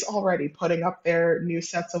Anne's lace already putting up their new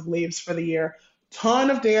sets of leaves for the year. Ton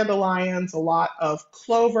of dandelions, a lot of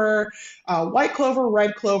clover, white clover,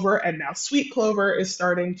 red clover, and now sweet clover is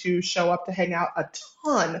starting to show up to hang out. A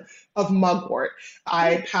ton of mugwort.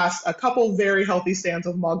 I passed a couple very healthy stands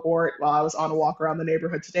of mugwort while I was on a walk around the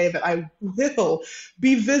neighborhood today that I will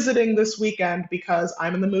be visiting this weekend because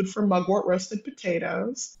I'm in the mood for mugwort roasted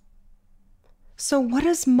potatoes. So what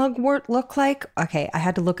does mugwort look like? Okay, I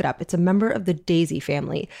had to look it up. It's a member of the daisy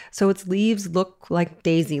family. So its leaves look like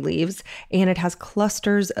daisy leaves, and it has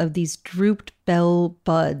clusters of these drooped bell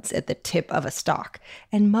buds at the tip of a stalk.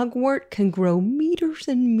 And mugwort can grow meters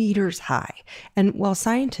and meters high. And while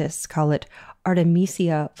scientists call it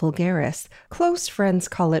Artemisia vulgaris. Close friends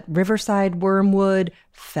call it riverside wormwood,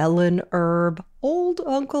 felon herb, old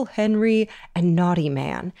Uncle Henry, and naughty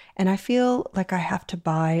man. And I feel like I have to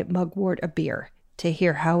buy mugwort a beer to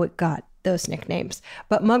hear how it got those nicknames.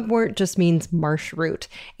 But mugwort just means marsh root,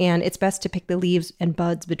 and it's best to pick the leaves and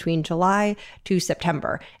buds between July to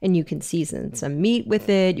September. And you can season some meat with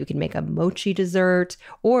it, you can make a mochi dessert,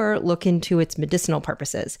 or look into its medicinal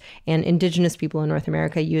purposes. And indigenous people in North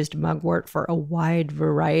America used mugwort for a wide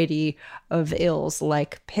variety of ills,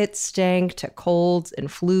 like pit stank to colds and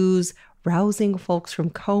flus, rousing folks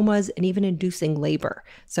from comas, and even inducing labor.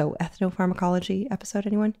 So ethnopharmacology episode,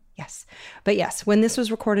 anyone? Yes. But yes, when this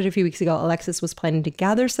was recorded a few weeks ago, Alexis was planning to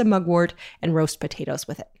gather some mugwort and roast potatoes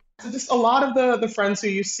with it. Just a lot of the friends who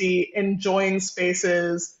you see enjoying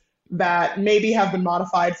spaces that maybe have been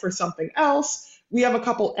modified for something else. We have a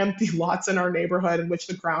couple empty lots in our neighborhood in which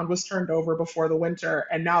the ground was turned over before the winter,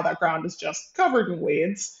 and now that ground is just covered in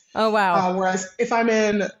weeds. Oh, wow. Whereas if I'm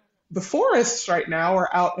in the forests right now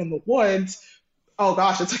or out in the woods, oh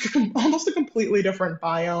gosh, it's like almost a completely different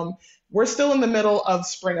biome. We're still in the middle of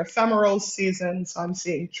spring ephemerals season, so I'm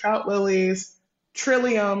seeing trout lilies,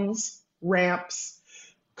 trilliums, ramps,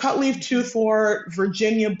 cutleaf toothwort,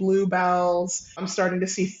 Virginia bluebells. I'm starting to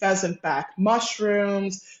see pheasantback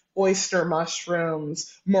mushrooms, oyster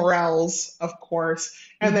mushrooms, morels, of course.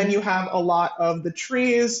 And then you have a lot of the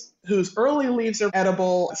trees whose early leaves are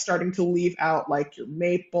edible, starting to leave out like your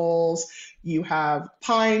maples. You have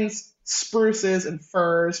pines, spruces, and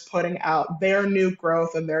firs putting out their new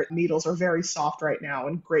growth, and their needles are very soft right now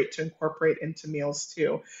and great to incorporate into meals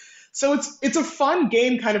too. So it's a fun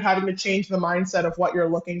game, kind of having to change the mindset of what you're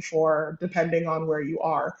looking for depending on where you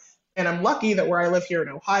are. And I'm lucky that where I live here in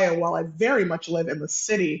Ohio, while I very much live in the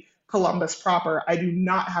city, Columbus proper, I do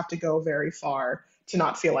not have to go very far to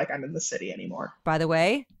not feel like I'm in the city anymore. By the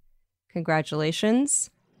way, congratulations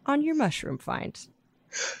on your mushroom find.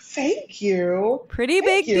 Thank you. Pretty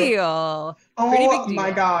big deal. Oh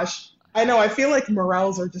my gosh. I know. I feel like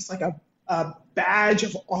morels are just like a badge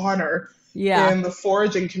of honor in the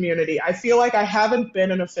foraging community. I feel like I haven't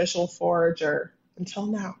been an official forager until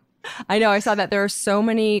now. I know. I saw that there are so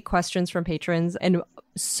many questions from patrons, and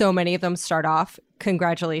so many of them start off,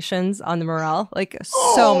 congratulations on the morel. Like,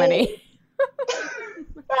 so many.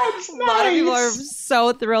 That's nice. A lot of people are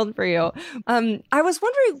so thrilled for you. I was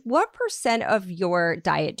wondering, what % of your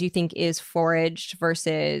diet do you think is foraged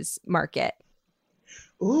versus market?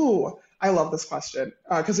 Ooh, I love this question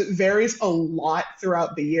because it varies a lot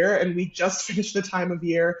throughout the year. And we just finished the time of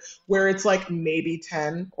year where it's like maybe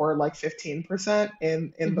 10 or like 15%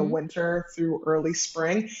 in the winter through early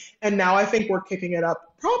spring. And now I think we're kicking it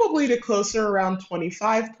up probably to closer around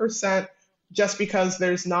 25%. Just because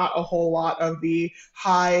there's not a whole lot of the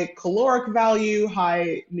high caloric value,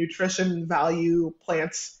 high nutrition value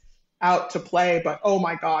plants out to play. But oh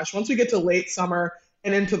my gosh, once we get to late summer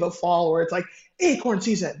and into the fall where it's like acorn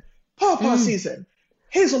season, pawpaw season,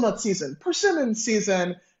 hazelnut season, persimmon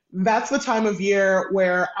season, that's the time of year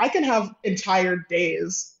where I can have entire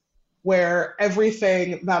days where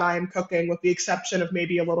everything that I'm cooking, with the exception of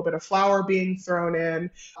maybe a little bit of flour being thrown in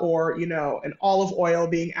or, you know, an olive oil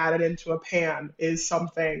being added into a pan, is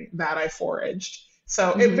something that I foraged.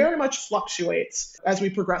 So it very much fluctuates as we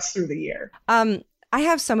progress through the year. I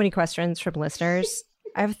have so many questions from listeners.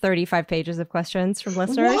 I have 35 pages of questions from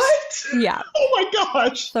listeners. What? Yeah. Oh my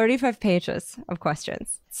gosh. 35 pages of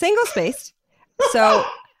questions. Single spaced. So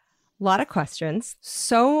a lot of questions.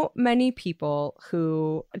 So many people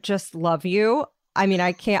who just love you. I mean,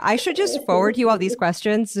 I should just forward you all these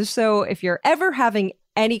questions just so if you're ever having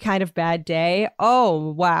any kind of bad day,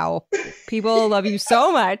 oh, wow. People love you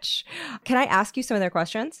so much. Can I ask you some of their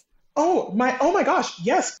questions? Oh my gosh.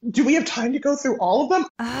 Yes. Do we have time to go through all of them?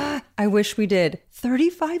 I wish we did.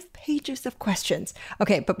 35 pages of questions.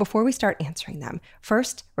 Okay, but before we start answering them,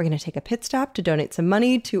 first, we're going to take a pit stop to donate some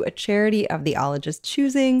money to a charity of the ologist's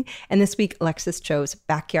choosing. And this week, Alexis chose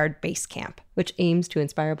Backyard Base Camp, which aims to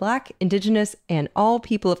inspire Black, Indigenous, and all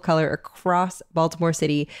people of color across Baltimore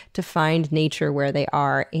City to find nature where they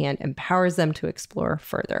are and empowers them to explore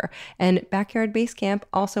further. And Backyard Base Camp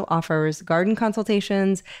also offers garden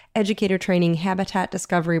consultations, educator training, habitat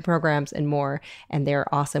discovery programs, and more. And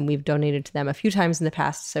they're awesome. We've donated to them a few times in the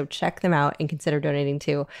past, so check them out and consider donating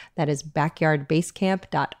too. That is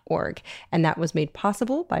backyardbasecamp.org. And that was made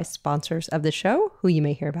possible by sponsors of the show, who you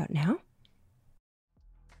may hear about now.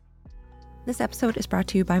 This episode is brought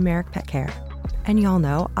to you by Merrick Pet Care. And y'all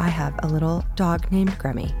know I have a little dog named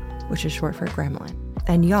Gremmy, which is short for Gremlin.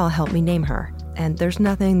 And y'all helped me name her. And there's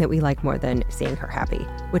nothing that we like more than seeing her happy,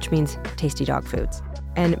 which means tasty dog foods.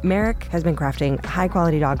 And Merrick has been crafting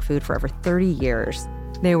high-quality dog food for over 30 years.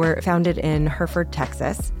 They were founded in Hereford,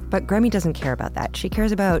 Texas, but Grammy doesn't care about that. She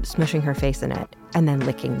cares about smushing her face in it and then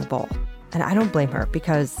licking the bowl. And I don't blame her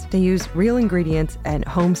because they use real ingredients and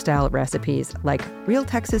home-style recipes like real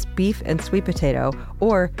Texas beef and sweet potato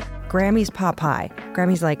or Grammy's pot pie.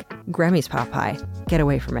 Grammy's like, Grammy's pot pie. Get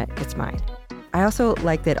away from it. It's mine. I also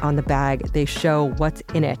like that on the bag, they show what's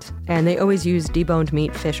in it. And they always use deboned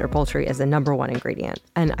meat, fish, or poultry as the number one ingredient.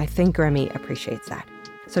 And I think Grammy appreciates that.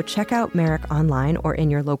 So check out Merrick online or in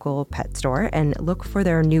your local pet store and look for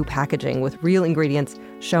their new packaging with real ingredients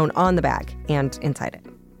shown on the bag and inside it.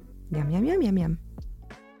 Yum, yum, yum, yum, yum.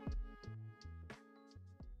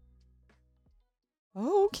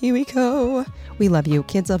 Oh, KiwiCo. We love you.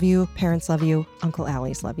 Kids love you. Parents love you. Uncle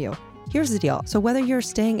Allie's love you. Here's the deal. So whether you're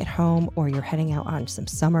staying at home or you're heading out on some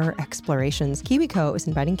summer explorations, KiwiCo is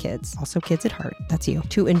inviting kids, also kids at heart, that's you,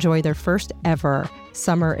 to enjoy their first ever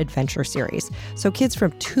summer adventure series. So kids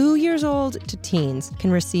from 2 years old to teens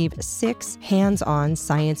can receive 6 hands-on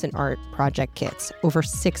science and art project kits over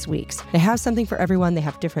 6 weeks. They have something for everyone. They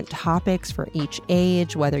have different topics for each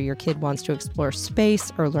age, whether your kid wants to explore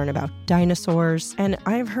space or learn about dinosaurs. And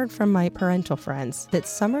I've heard from my parental friends that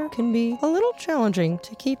summer can be a little challenging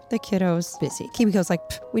to keep the kiddos busy. KiwiCo's like,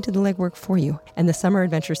 we did the legwork for you. And the Summer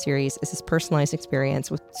Adventure Series is this personalized experience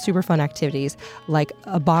with super fun activities like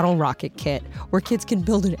a bottle rocket kit where kids can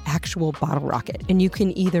build an actual bottle rocket. And you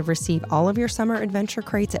can either receive all of your summer adventure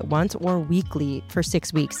crates at once or weekly for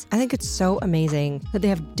 6 weeks. I think it's so amazing that they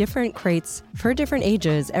have different crates for different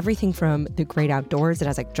ages, everything from the great outdoors that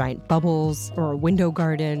has like giant bubbles or a window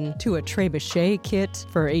garden to a trebuchet kit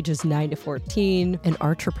for ages 9 to 14, an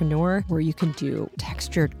entrepreneur where you can do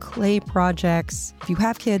textured clay projects. If you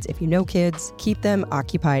have kids, if you know kids, keep them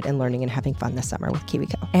occupied and learning and having fun this summer with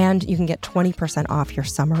KiwiCo. And you can get 20% off your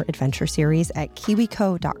summer adventure series at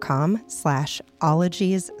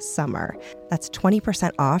kiwico.com/ologiessummer. That's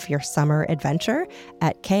 20% off your summer adventure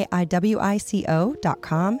at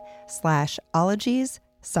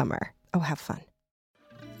kiwico.com/ologiessummer. Oh, have fun.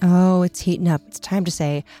 Oh, it's heating up. It's time to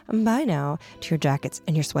say bye now to your jackets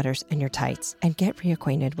and your sweaters and your tights and get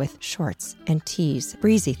reacquainted with shorts and tees,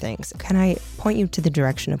 breezy things. Can I point you to the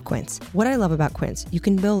direction of Quince? What I love about Quince, you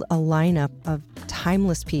can build a lineup of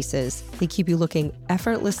timeless pieces. They keep you looking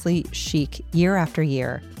effortlessly chic year after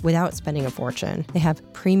year without spending a fortune. They have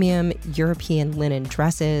premium European linen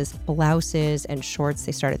dresses, blouses, and shorts.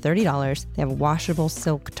 They start at $30. They have washable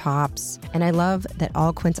silk tops. And I love that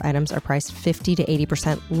all Quince items are priced 50 to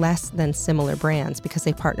 80% less than similar brands because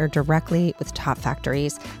they partner directly with top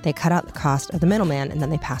factories. They cut out the cost of the middleman and then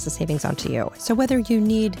they pass the savings on to you. So whether you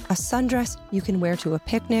need a sundress you can wear to a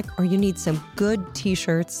picnic or you need some good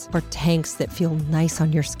t-shirts or tanks that feel nice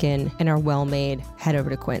on your skin and are well made, head over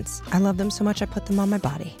to Quince. I love them so much I put them on my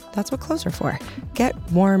body. That's what clothes are for. Get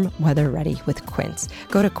warm weather ready with Quince.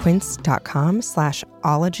 Go to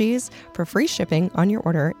quince.com/ologies for free shipping on your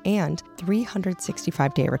order and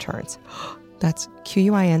 365-day returns. That's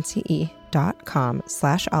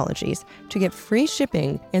QUINCE.com/ologies to get free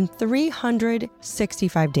shipping and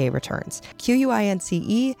 365-day returns.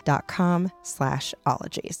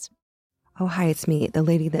 QUINCE.com/ologies. Oh, hi, it's me, the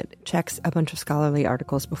lady that checks a bunch of scholarly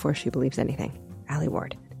articles before she believes anything, Allie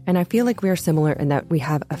Ward. And I feel like we are similar in that we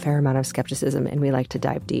have a fair amount of skepticism and we like to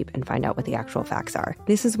dive deep and find out what the actual facts are.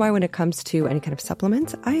 This is why when it comes to any kind of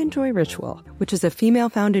supplements, I enjoy Ritual, which is a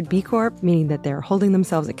female-founded B Corp, meaning that they're holding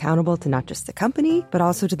themselves accountable to not just the company, but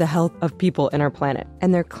also to the health of people in our planet.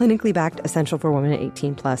 And their clinically backed Essential for Women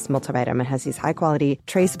 18 Plus multivitamin has these high-quality,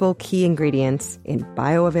 traceable key ingredients in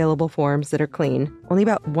bioavailable forms that are clean. Only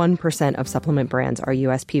about 1% of supplement brands are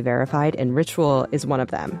USP verified, and Ritual is one of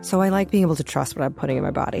them. So I like being able to trust what I'm putting in my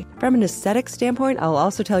body. From an aesthetic standpoint, I'll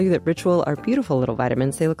also tell you that Ritual are beautiful little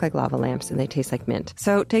vitamins. They look like lava lamps and they taste like mint.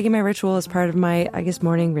 So taking my Ritual is part of my,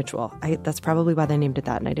 morning ritual. That's probably why they named it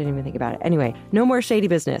that, and I didn't even think about it. Anyway, no more shady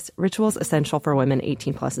business. Ritual's Essential for Women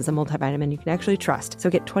 18 Plus is a multivitamin you can actually trust. So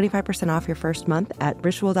get 25% off your first month at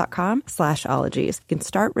ritual.com/ologies. You can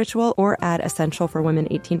start Ritual or add Essential for Women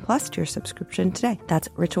 18 Plus to your subscription today. That's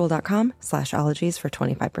ritual.com/ologies for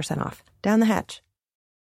 25% off. Down the hatch.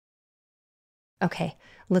 Okay,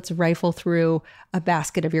 let's rifle through a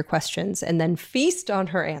basket of your questions and then feast on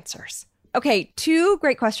her answers. Okay, 2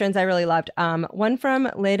 great questions I really loved. One from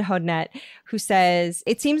Lyd Hodnet, who says,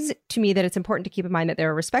 it seems to me that it's important to keep in mind that there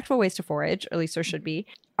are respectful ways to forage, or at least there should be.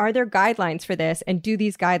 are there guidelines for this? And do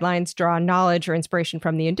these guidelines draw knowledge or inspiration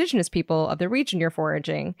from the indigenous people of the region you're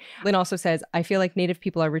foraging? Lynn also says, I feel like Native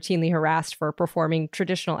people are routinely harassed for performing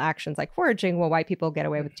traditional actions like foraging, while white people get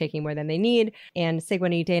away with taking more than they need. And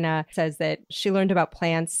Segwini Dana says that she learned about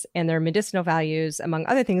plants and their medicinal values, among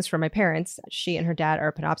other things, from my parents. She and her dad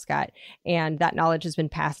are Penobscot, and that knowledge has been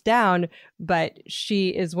passed down. But she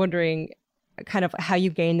is wondering kind of how you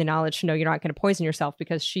gain the knowledge to know you're not going to poison yourself,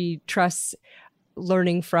 because she trusts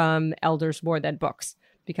learning from elders more than books,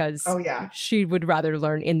 because she would rather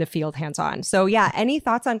learn in the field hands-on. So yeah, any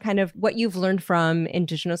thoughts on kind of what you've learned from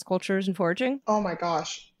indigenous cultures and foraging? Oh my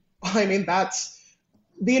gosh. I mean, that's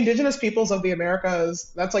the indigenous peoples of the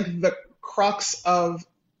Americas. That's like the crux of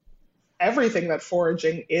everything that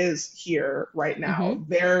foraging is here right now.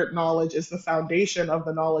 Their knowledge is the foundation of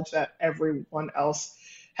the knowledge that everyone else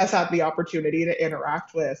has had the opportunity to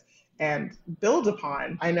interact with and build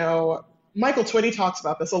upon. I know Michael Twitty talks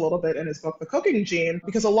about this a little bit in his book, The Cooking Gene,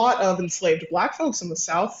 because a lot of enslaved Black folks in the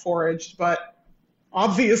South foraged, but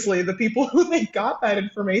obviously the people who they got that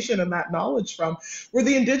information and that knowledge from were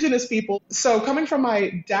the indigenous people. So coming from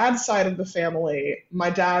my dad's side of the family, my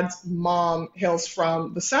dad's mom hails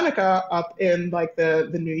from the Seneca up in like the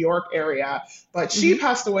New York area, but she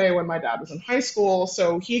passed away when my dad was in high school.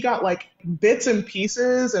 So he got like bits and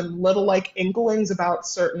pieces and little like inklings about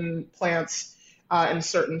certain plants and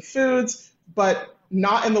certain foods, but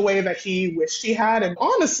not in the way that he wished he had. And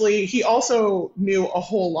honestly, he also knew a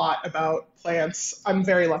whole lot about plants. I'm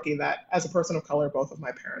very lucky that as a person of color, both of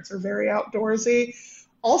my parents are very outdoorsy.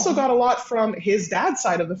 Also got a lot from his dad's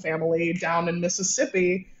side of the family down in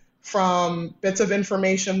Mississippi, from bits of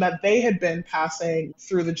information that they had been passing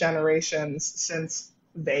through the generations since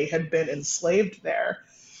they had been enslaved there.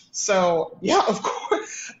 So yeah, of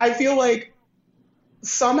course, I feel like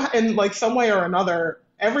in like some way or another,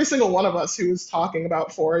 every single one of us who's talking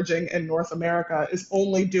about foraging in North America is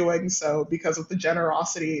only doing so because of the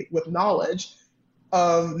generosity with knowledge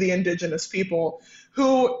of the indigenous people,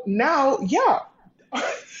 who now,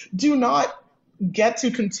 do not get to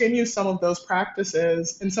continue some of those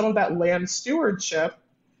practices and some of that land stewardship.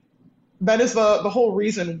 That is the whole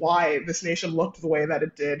reason why this nation looked the way that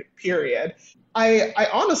it did, period. I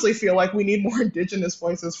honestly feel like we need more indigenous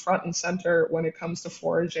voices front and center when it comes to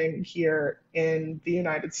foraging here in the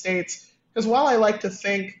United States. Because while I like to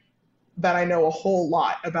think that I know a whole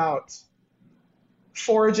lot about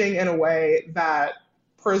foraging in a way that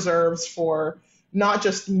preserves for not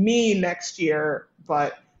just me next year,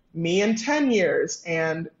 but me in 10 years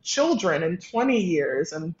and children in 20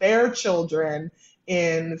 years and their children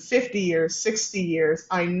in 50 years, 60 years,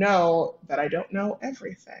 I know that I don't know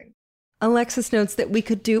everything. Alexis notes that we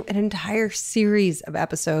could do an entire series of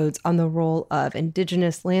episodes on the role of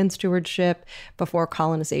indigenous land stewardship before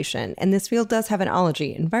colonization. And this field does have an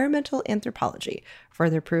ology, environmental anthropology.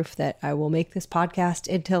 Further proof that I will make this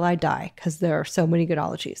podcast until I die, because there are so many good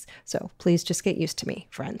ologies. So please just get used to me,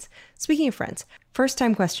 friends. Speaking of friends,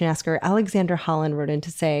 first-time question asker Alexander Holland wrote in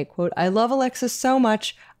to say, quote, I love Alexis so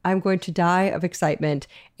much, I'm going to die of excitement.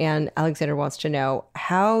 And Alexander wants to know,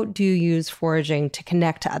 how do you use foraging to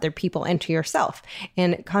connect to other people and to yourself?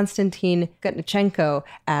 And Konstantin Gutnichenko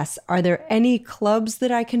asks, are there any clubs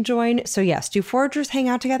that I can join? So yes, do foragers hang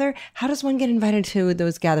out together? How does one get invited to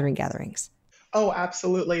those gatherings? Oh,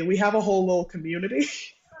 absolutely. We have a whole little community.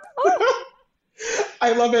 Oh.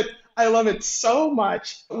 I love it. I love it so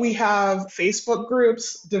much. We have Facebook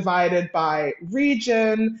groups divided by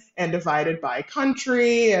region and divided by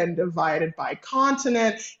country and divided by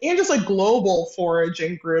continent, and just like global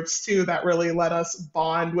foraging groups too that really let us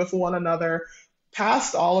bond with one another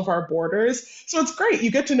past all of our borders. So it's great. You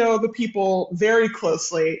get to know the people very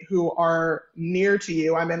closely who are near to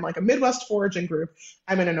you. I'm in like a Midwest foraging group.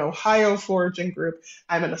 I'm in an Ohio foraging group.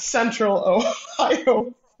 I'm in a Central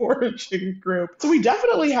Ohio foraging group. So we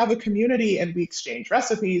definitely have a community, and we exchange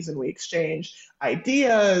recipes and we exchange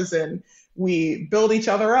ideas and we build each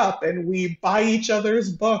other up and we buy each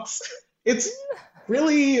other's books. It's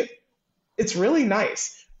really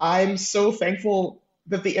nice. I'm so thankful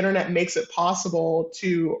that the internet makes it possible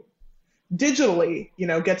to digitally,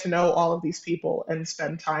 get to know all of these people and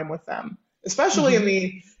spend time with them, especially in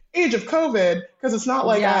the age of COVID, because it's not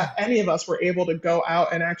like any of us were able to go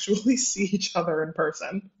out and actually see each other in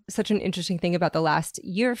person. Such an interesting thing about the last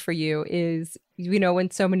year for you is,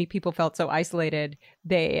 when so many people felt so isolated,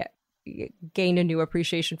 they gained a new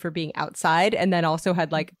appreciation for being outside, and then also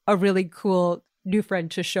had like a really cool new friend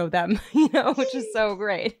to show them, which is so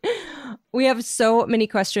great. We have so many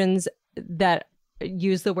questions that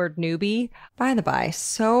use the word newbie. By the by,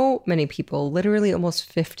 so many people, literally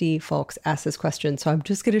almost 50 folks asked this question. So I'm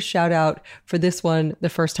just going to shout out for this one, the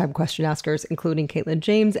first time question askers, including Caitlin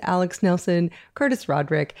James, Alex Nelson, Curtis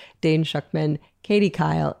Roderick, Dane Shuckman, Katie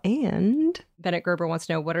Kyle, and Bennett Gerber wants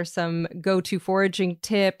to know, what are some go-to foraging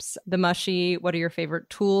tips? The Mushy, what are your favorite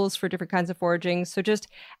tools for different kinds of foraging? So just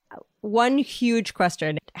one huge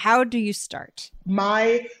question. How do you start?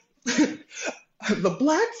 The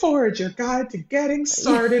Black Forager Guide to Getting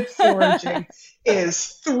Started Foraging is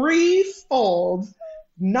threefold.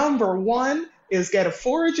 Number one is get a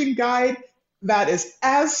foraging guide that is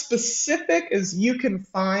as specific as you can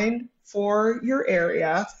find for your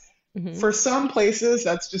area. Mm-hmm. For some places,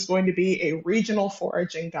 that's just going to be a regional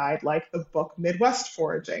foraging guide, like the book Midwest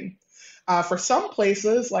Foraging. For some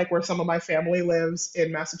places, like where some of my family lives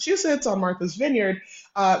in Massachusetts on Martha's Vineyard,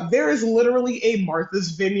 there is literally a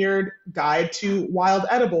Martha's Vineyard guide to wild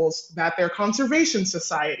edibles that their conservation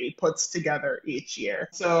society puts together each year.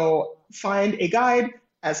 So find a guide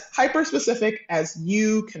as hyper-specific as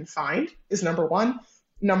you can find is number one.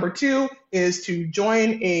 Number two is to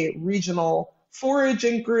join a regional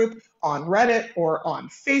foraging group on Reddit or on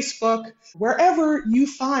Facebook, wherever you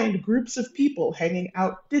find groups of people hanging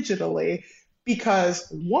out digitally, because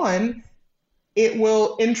one, it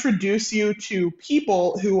will introduce you to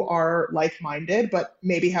people who are like-minded, but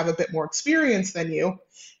maybe have a bit more experience than you.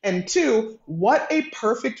 And two, what a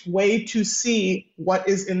perfect way to see what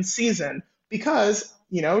is in season, because,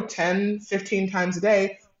 10, 15 times a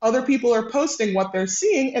day, other people are posting what they're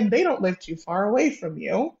seeing and they don't live too far away from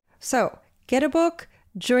you. So get a book,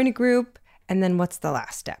 join a group, and then what's the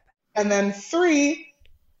last step? And then three,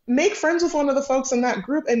 make friends with one of the folks in that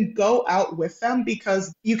group and go out with them,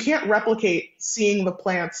 because you can't replicate seeing the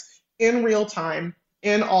plants in real time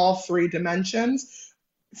in all three dimensions.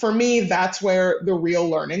 For me, that's where the real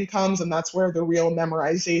learning comes, and that's where the real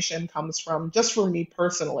memorization comes from. Just for me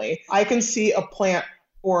personally, I can see a plant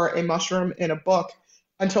or a mushroom in a book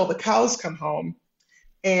until the cows come home,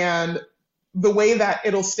 and the way that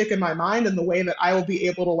it'll stick in my mind and the way that I will be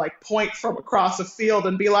able to point from across a field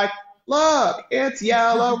and be like, look, it's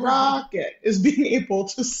Yellow Rocket, is being able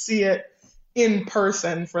to see it in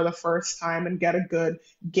person for the first time and get a good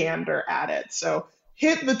gander at it. So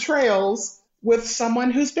hit the trails with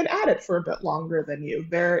someone who's been at it for a bit longer than you.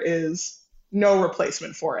 There is no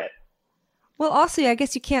replacement for it. Well, also, I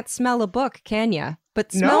guess you can't smell a book, can you?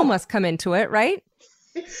 But smell must come into it, right?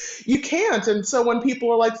 You can't. And so when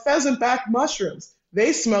people are like, pheasant back mushrooms,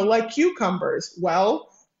 they smell like cucumbers. Well,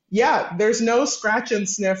 yeah, there's no scratch and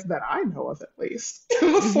sniff that I know of, at least,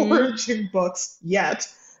 in the foraging books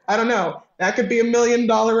yet. I don't know. That could be $1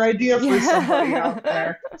 million idea for somebody out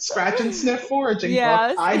there. Scratch and sniff foraging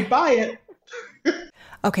book. I'd buy it.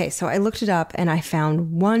 Okay, so I looked it up and I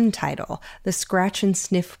found one title, The Scratch and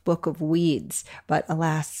Sniff Book of Weeds. But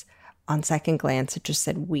alas, on second glance, it just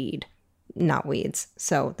said weed. Not weeds.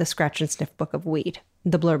 So the Scratch and Sniff Book of Weed.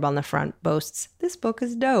 The blurb on the front boasts, this book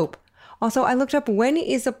is dope. Also, I looked up, when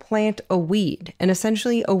is a plant a weed? And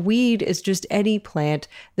essentially a weed is just any plant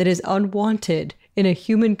that is unwanted in a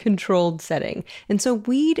human-controlled setting. And so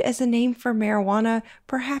weed as a name for marijuana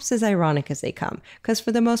perhaps is ironic as they come, because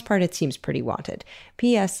for the most part it seems pretty wanted.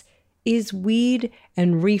 P.S. Is weed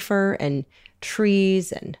and reefer and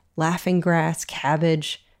trees and laughing grass,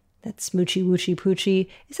 cabbage, that smoochy woochy poochie,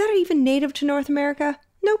 is that even native to North America?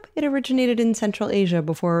 Nope, it originated in Central Asia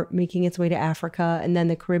before making its way to Africa and then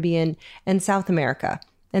the Caribbean and South America.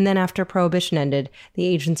 And then after Prohibition ended, the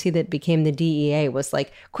agency that became the DEA was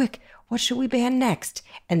like, quick, what should we ban next?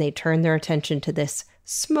 And they turned their attention to this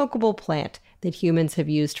smokable plant that humans have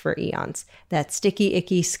used for eons, that sticky,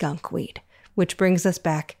 icky skunk weed, which brings us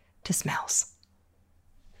back to smells.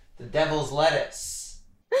 The devil's lettuce.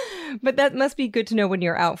 But that must be good to know when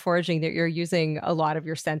you're out foraging, that you're using a lot of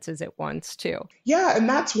your senses at once, too. Yeah, and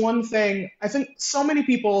that's one thing. I think so many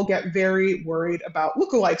people get very worried about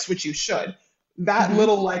lookalikes, which you should. That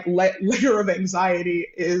little layer of anxiety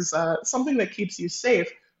is something that keeps you safe.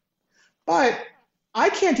 But I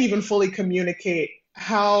can't even fully communicate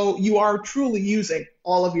how you are truly using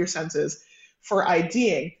all of your senses for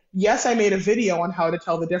IDing. Yes, I made a video on how to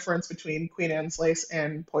tell the difference between Queen Anne's lace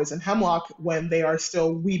and poison hemlock when they are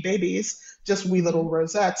still wee babies, just wee little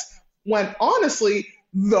rosettes, when honestly,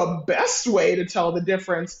 the best way to tell the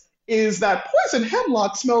difference is that poison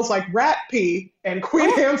hemlock smells like rat pee and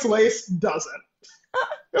Queen Anne's lace doesn't.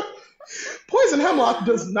 Poison hemlock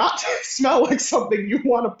does not smell like something you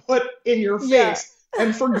want to put in your face,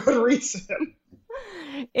 and for good reason.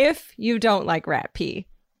 If you don't like rat pee.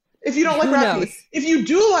 If you don't like rat pee. If you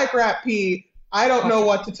do like rat pee, I don't know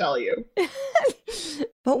what to tell you.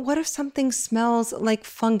 But what if something smells like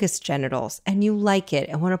fungus genitals and you like it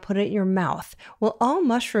and want to put it in your mouth? Well, all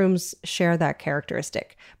mushrooms share that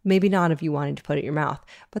characteristic. Maybe not if you wanted to put it in your mouth,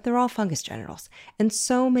 but they're all fungus genitals. And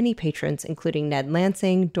so many patrons, including Ned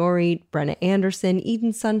Lansing, Dory, Brenna Anderson,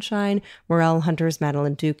 Eden Sunshine, Morel Hunters,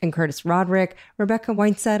 Madeline Duke, and Curtis Roderick, Rebecca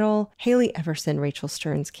Weinsettle, Haley Everson, Rachel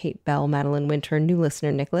Stearns, Kate Bell, Madeline Winter, new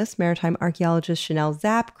listener Nicholas, maritime archaeologist Chanel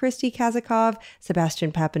Zapp, Christy Kazakov,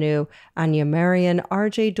 Sebastian Papineau, Anya Marion,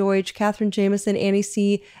 RJ Deutsch, Catherine Jameson, Annie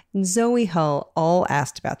C., and Zoe Hull all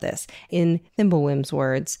asked about this. In Thimblewim's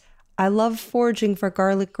words, I love foraging for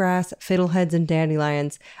garlic grass, fiddleheads, and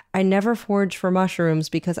dandelions. I never forage for mushrooms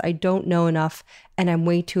because I don't know enough and I'm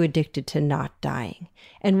way too addicted to not dying.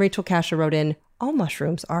 And Rachel Kasha wrote in, all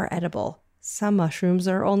mushrooms are edible. Some mushrooms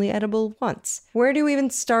are only edible once. Where do we even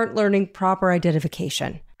start learning proper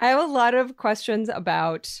identification? I have a lot of questions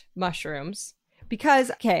about mushrooms because,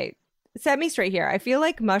 okay, set me straight here. I feel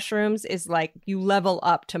like mushrooms is like you level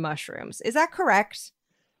up to mushrooms. Is that correct?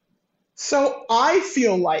 So I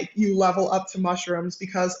feel like you level up to mushrooms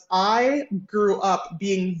because I grew up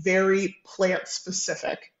being very plant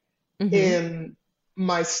specific in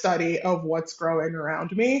my study of what's growing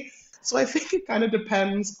around me. So I think it kind of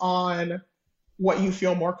depends on what you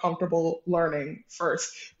feel more comfortable learning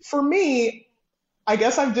first. For me, I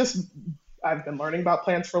guess I've been learning about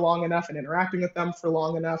plants for long enough and interacting with them for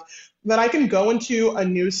long enough that I can go into a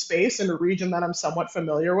new space in a region that I'm somewhat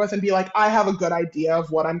familiar with and be like, I have a good idea of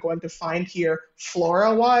what I'm going to find here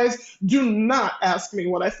flora-wise. Do not ask me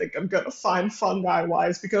what I think I'm going to find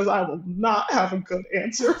fungi-wise because I will not have a good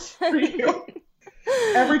answer for you.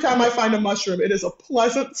 Every time I find a mushroom, it is a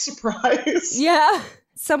pleasant surprise. Yeah.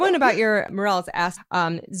 Someone about your morels asked,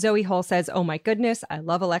 Zoe Hull says, oh my goodness, I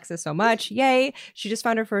love Alexa so much. Yay. She just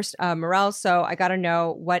found her first morel. So I got to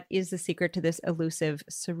know, what is the secret to this elusive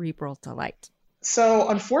cerebral delight? So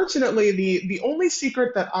unfortunately, the only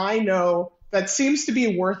secret that I know that seems to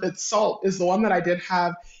be worth its salt is the one that I did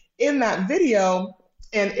have in that video.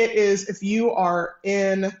 And it is, if you are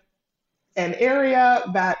in an area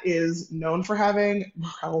that is known for having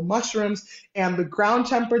morel mushrooms and the ground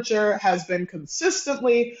temperature has been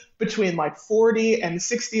consistently between like 40 and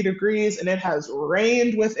 60 degrees and it has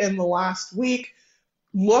rained within the last week,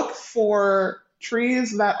 look for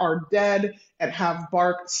trees that are dead and have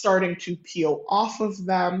bark starting to peel off of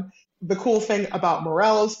them. The cool thing about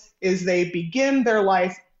morels is they begin their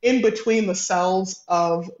life in between the cells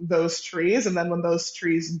of those trees. And then when those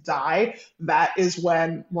trees die, that is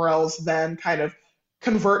when morels then kind of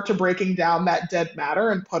convert to breaking down that dead matter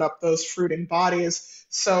and put up those fruiting bodies.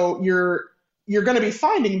 So you're going to be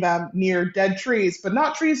finding them near dead trees, but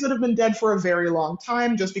not trees that have been dead for a very long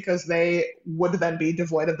time, just because they would then be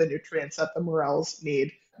devoid of the nutrients that the morels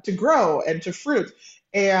need to grow and to fruit.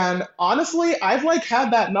 And honestly, I've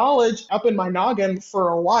had that knowledge up in my noggin for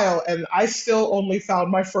a while, and I still only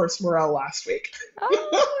found my first morel last week.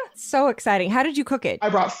 Oh, so exciting. How did you cook it? I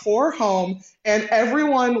brought 4 home, and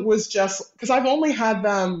everyone was just, because I've only had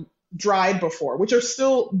them dried before, which are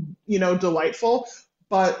still, delightful,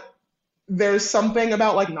 but there's something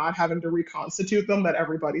about not having to reconstitute them that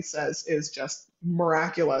everybody says is just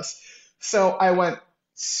miraculous. So I went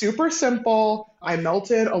super simple. I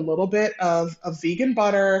melted a little bit of vegan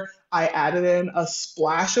butter. I added in a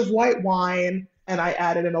splash of white wine, and I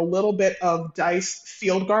added in a little bit of diced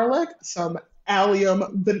field garlic, some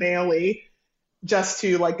allium banale, just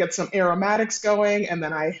to get some aromatics going. And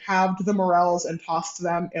then I halved the morels and tossed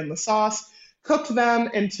them in the sauce, cooked them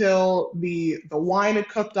until the wine had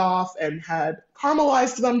cooked off and had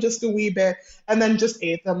caramelized them just a wee bit, and then just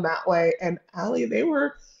ate them that way. And Allie, they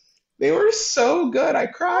were so good. I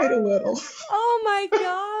cried a little. Oh my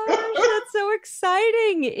gosh, that's so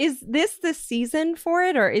exciting. Is this the season for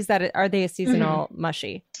it, or are they a seasonal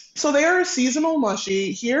mushy? So they are a seasonal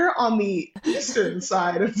mushy. Here on the eastern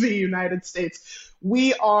side of the United States,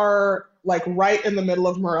 we are right in the middle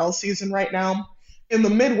of morel season right now. In the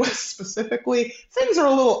Midwest specifically, things are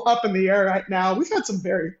a little up in the air right now. We've had some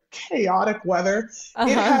very chaotic weather.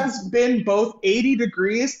 It has been both 80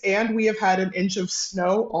 degrees and we have had an inch of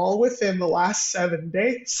snow all within the last 7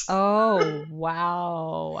 days. Oh,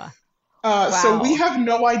 wow. So we have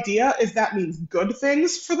no idea if that means good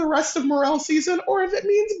things for the rest of morel season or if it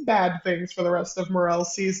means bad things for the rest of morel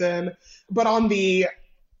season. But on the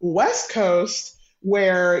West Coast,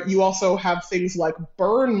 where you also have things like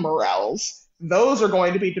burn morels, those are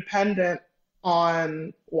going to be dependent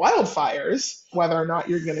on wildfires, whether or not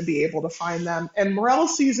you're going to be able to find them. And morel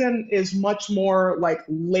season is much more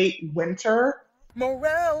late winter.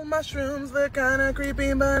 Morel mushrooms, they're kind of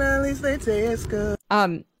creepy, but at least they taste good.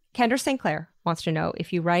 Kendra St. Clair wants to know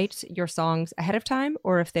if you write your songs ahead of time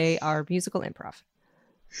or if they are musical improv.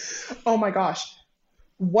 Oh my gosh.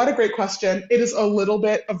 What a great question. It is a little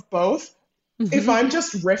bit of both. If I'm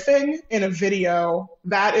just riffing in a video,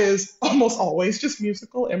 that is almost always just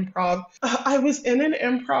musical improv. I was in an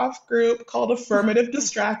improv group called Affirmative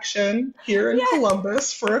Distraction here in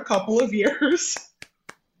Columbus for a couple of years.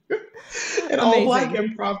 An all-Black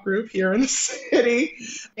improv group here in the city.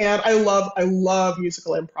 And I love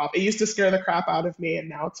musical improv. It used to scare the crap out of me, and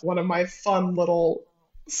now it's one of my fun little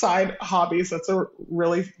side hobbies. It's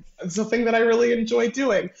a thing that I really enjoy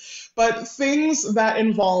doing. But things that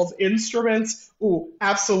involve instruments,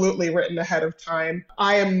 absolutely written ahead of time.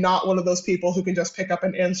 I am not one of those people who can just pick up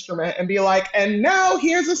an instrument and be like, and now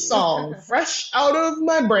here's a song fresh out of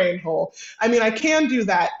my brain hole. I mean, I can do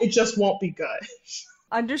that. It just won't be good.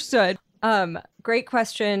 Understood. Great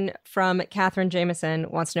question from Catherine Jameson.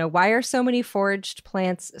 Wants to know, why are so many foraged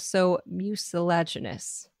plants so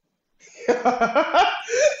mucilaginous?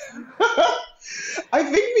 I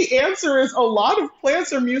think the answer is a lot of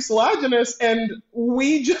plants are mucilaginous and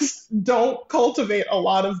we just don't cultivate a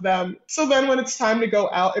lot of them. So then when it's time to go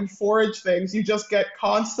out and forage things, you just get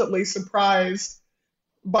constantly surprised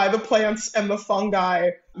by the plants and the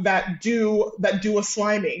fungi that do a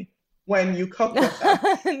slimy when you cook with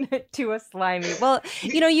them. To a slimy. Well,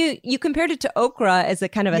 you compared it to okra as a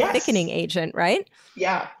kind of a thickening agent, right?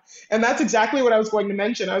 Yeah. And that's exactly what I was going to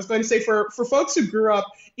mention. I was going to say for folks who grew up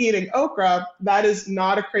eating okra, that is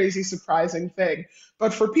not a crazy surprising thing.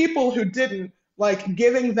 But for people who didn't, like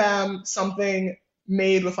giving them something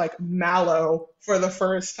made with like mallow for the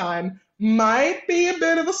first time might be a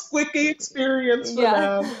bit of a squicky experience for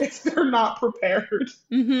them if they're not prepared.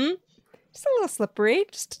 Mm-hmm. Just a little slippery,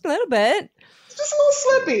 just a little bit. Just a little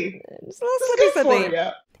slippy. Just a little slippy. For you.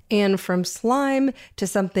 And from slime to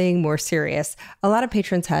something more serious, a lot of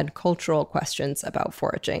patrons had cultural questions about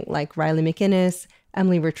foraging, like Riley McInnes,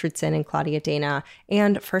 Emily Richardson, and Claudia Dana,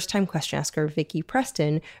 and first-time question asker Vicky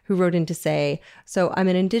Preston, who wrote in to say, so I'm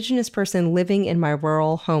an Indigenous person living in my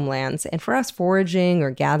rural homelands, and for us, foraging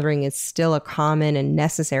or gathering is still a common and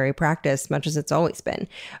necessary practice, much as it's always been.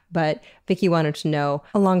 But Vicky wanted to know,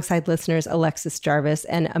 alongside listeners Alexis Jarvis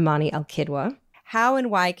and Amani Al-Kidwa, how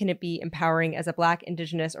and why can it be empowering as a Black,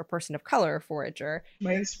 Indigenous, or person of color forager?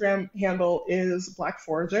 My Instagram handle is Black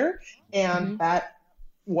Forager, and that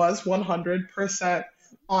was 100%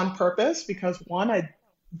 on purpose because, one, I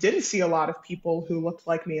didn't see a lot of people who looked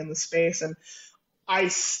like me in the space, and I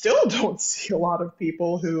still don't see a lot of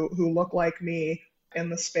people who look like me in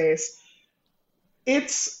the space. I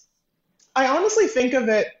honestly think of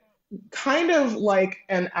it kind of like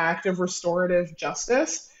an act of restorative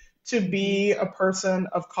justice to be a person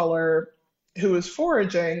of color who is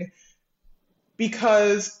foraging,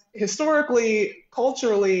 because historically,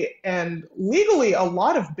 culturally, and legally, a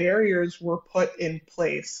lot of barriers were put in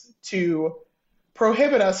place to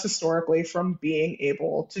prohibit us historically from being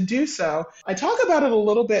able to do so. I talk about it a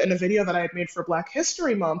little bit in a video that I had made for Black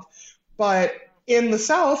History Month, but in the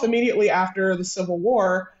South, immediately after the Civil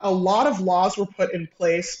War, a lot of laws were put in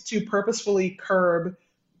place to purposefully curb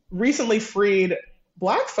recently freed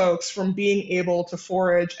Black folks from being able to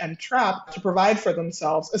forage and trap to provide for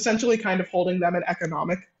themselves, essentially kind of holding them in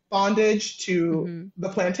economic bondage to the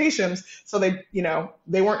plantations. So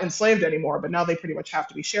they weren't enslaved anymore, but now they pretty much have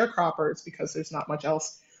to be sharecroppers because there's not much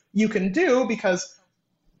else you can do, because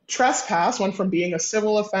trespass went from being a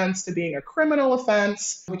civil offense to being a criminal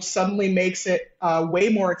offense, which suddenly makes it a way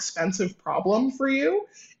more expensive problem for you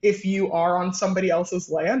if you are on somebody else's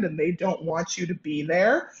land and they don't want you to be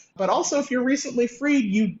there. But also, if you're recently freed,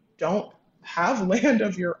 you don't have land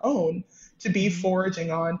of your own to be foraging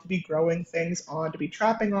on, to be growing things on, to be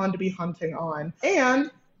trapping on, to be hunting on. And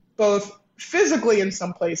both physically in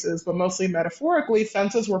some places, but mostly metaphorically,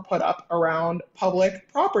 fences were put up around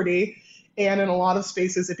public property. And in a lot of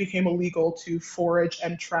spaces, it became illegal to forage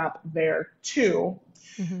and trap there too.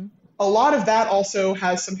 Mm-hmm. A lot of that also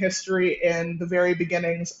has some history in the very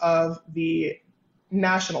beginnings of the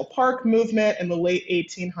national park movement in the late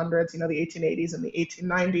 1800s, the 1880s and the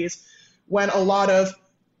 1890s, when a lot of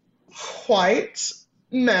white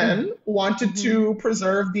men wanted to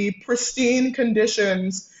preserve the pristine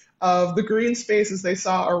conditions of the green spaces they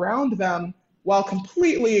saw around them, while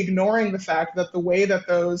completely ignoring the fact that the way that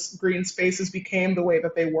those green spaces became the way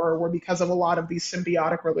that they were because of a lot of these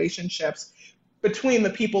symbiotic relationships between the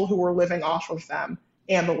people who were living off of them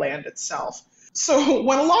and the land itself. So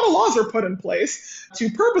when a lot of laws are put in place to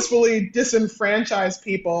purposefully disenfranchise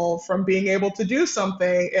people from being able to do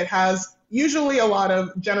something, it has usually a lot of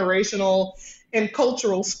generational and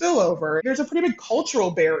cultural spillover. There's a pretty big cultural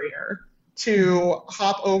barrier to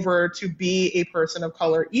hop over to be a person of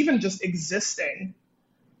color, even just existing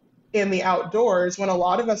in the outdoors, when a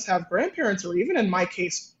lot of us have grandparents, or even in my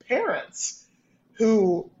case, parents,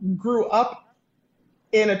 who grew up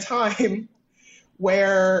in a time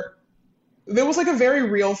where there was like a very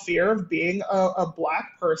real fear of being a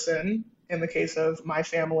Black person, in the case of my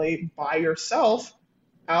family, by yourself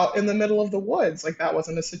out in the middle of the woods. Like, that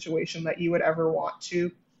wasn't a situation that you would ever want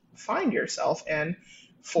to find yourself in,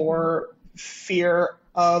 for fear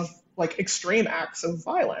of like extreme acts of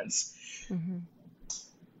violence. Mm-hmm.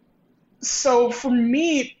 So for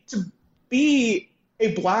me to be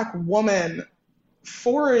a Black woman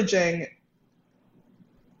foraging,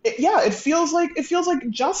 it feels like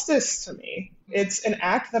justice to me. It's an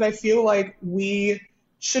act that I feel like we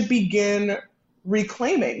should begin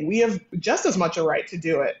reclaiming. We have just as much a right to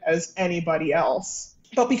do it as anybody else.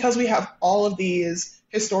 But because we have all of these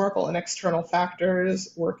historical and external factors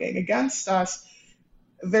working against us,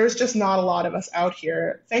 there's just not a lot of us out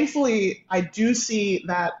here. Thankfully, I do see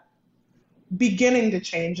that beginning to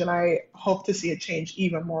change, and I hope to see it change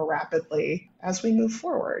even more rapidly as we move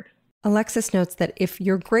forward. Alexis notes that if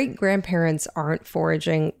your great-grandparents aren't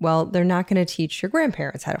foraging, well, they're not going to teach your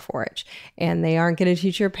grandparents how to forage. And they aren't going to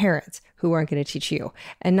teach your parents, who aren't going to teach you.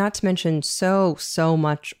 And not to mention, so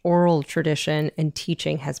much oral tradition and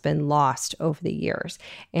teaching has been lost over the years.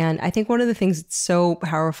 And I think one of the things that's so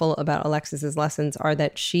powerful about Alexis's lessons are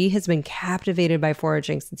that she has been captivated by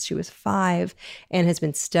foraging since she was 5 and has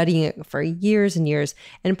been studying it for years and years.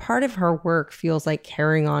 And part of her work feels like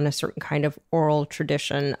carrying on a certain kind of oral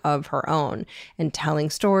tradition of her own and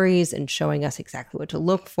telling stories and showing us exactly what to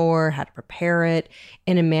look for, how to prepare it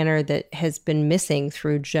in a manner that has been missing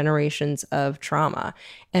through generations of trauma.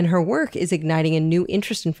 And her work is igniting a new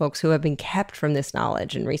interest in folks who have been kept from this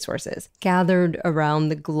knowledge and resources. Gathered around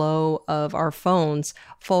the glow of our phones,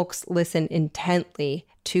 folks listen intently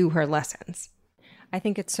to her lessons. I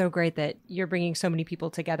think it's so great that you're bringing so many people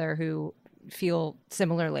together who feel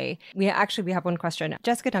similarly. We have one question.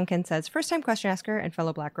 Jessica Duncan says, first-time question asker and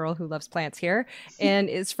fellow Black girl who loves plants here and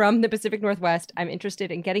is from the Pacific Northwest. I'm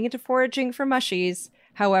interested in getting into foraging for mushies.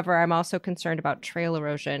 However, I'm also concerned about trail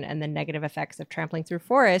erosion and the negative effects of trampling through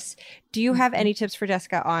forests. Do you have any tips for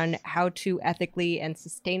Jessica on how to ethically and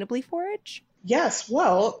sustainably forage? Yes.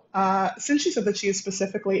 Well, since she said that she is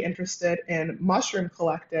specifically interested in mushroom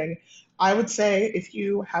collecting, I would say if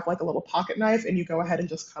you have like a little pocket knife and you go ahead and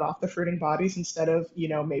just cut off the fruiting bodies instead of,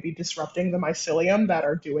 maybe disrupting the mycelium that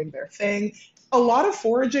are doing their thing. A lot of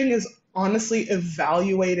foraging is honestly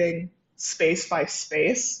evaluating space by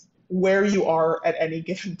space where you are at any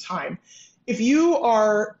given time. If you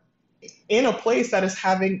are in a place that is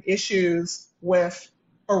having issues with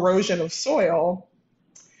erosion of soil,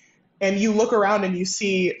 and you look around and you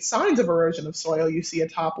see signs of erosion of soil, you see a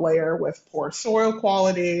top layer with poor soil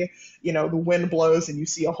quality, the wind blows and you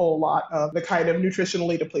see a whole lot of the kind of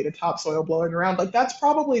nutritionally depleted topsoil blowing around. Like, that's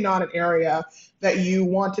probably not an area that you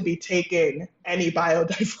want to be taking any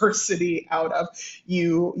biodiversity out of.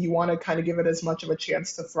 You want to kind of give it as much of a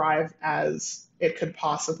chance to thrive as it could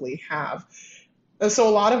possibly have. And so a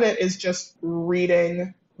lot of it is just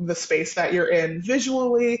reading the space that you're in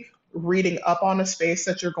visually, reading up on a space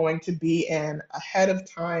that you're going to be in ahead of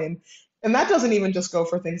time. And that doesn't even just go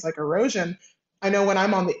for things like erosion. I know when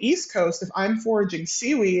I'm on the East Coast, if I'm foraging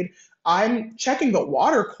seaweed, I'm checking the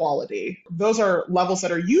water quality. Those are levels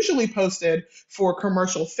that are usually posted for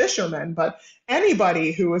commercial fishermen, but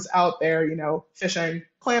anybody who is out there, fishing,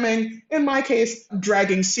 clamming, in my case,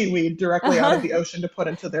 dragging seaweed directly out of the ocean to put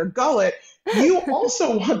into their gullet, you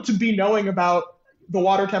also want to be knowing about the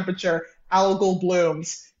water temperature, algal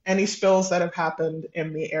blooms, any spills that have happened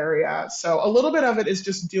in the area. So a little bit of it is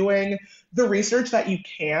just doing the research that you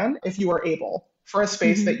can, if you are able, for a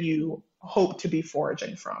space that you hope to be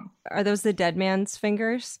foraging from. Are those the dead man's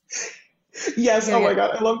fingers? Yes. Yeah, oh my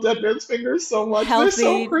God. I love dead man's fingers so much. They're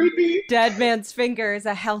so creepy. Dead man's fingers,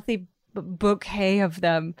 a healthy bouquet of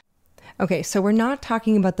them. Okay, so we're not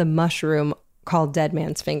talking about the mushroom called dead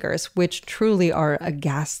man's fingers, which truly are a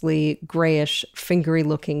ghastly, grayish,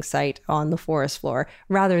 fingery-looking sight on the forest floor.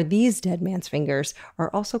 Rather, these dead man's fingers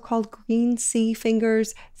are also called green sea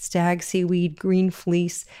fingers, stag seaweed, green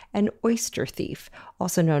fleece, and oyster thief,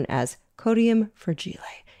 also known as Codium fragile,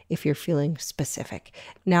 if you're feeling specific.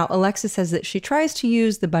 Now, Alexis says that she tries to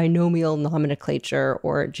use the binomial nomenclature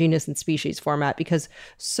or genus and species format because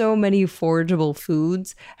so many forageable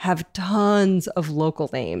foods have tons of local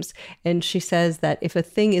names. And she says that if a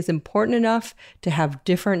thing is important enough to have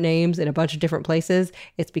different names in a bunch of different places,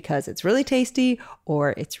 it's because it's really tasty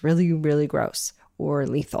or it's really, really gross or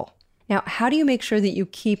lethal. Now, how do you make sure that you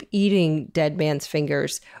keep eating dead man's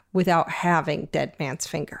fingers without having dead man's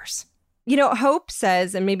fingers? You know, Hope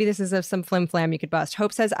says, and maybe this is of some flim flam you could bust.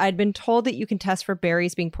 Hope says, I'd been told that you can test for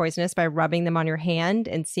berries being poisonous by rubbing them on your hand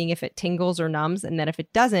and seeing if it tingles or numbs. And then if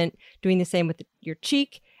it doesn't, doing the same with your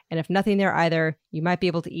cheek. And if nothing there either, you might be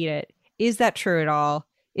able to eat it. Is that true at all?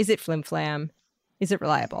 Is it flim flam? Is it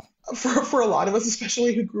reliable? For a lot of us,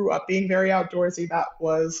 especially who grew up being very outdoorsy, that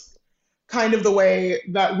was kind of the way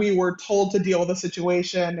that we were told to deal with a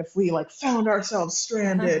situation if we like found ourselves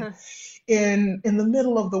stranded in the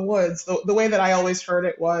middle of the woods. The way that I always heard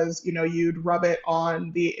it was, you know, you'd rub it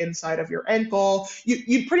on the inside of your ankle.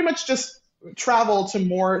 You'd pretty much just travel to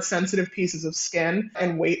more sensitive pieces of skin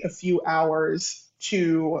and wait a few hours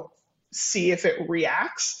to see if it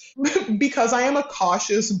reacts. Because I am a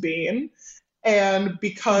cautious being, and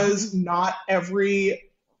because not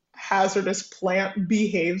every hazardous plant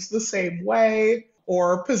behaves the same way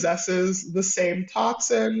or possesses the same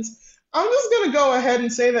toxins, I'm just going to go ahead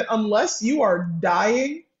and say that unless you are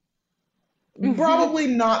dying, probably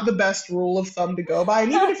not the best rule of thumb to go by.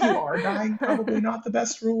 And even if you are dying, probably not the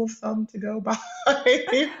best rule of thumb to go by.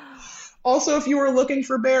 Also, if you are looking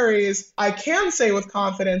for berries, I can say with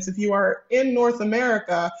confidence, if you are in North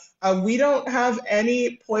America, we don't have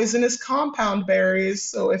any poisonous compound berries.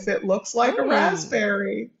 So if it looks like a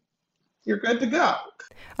raspberry, you're good to go.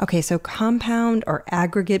 Okay, so compound or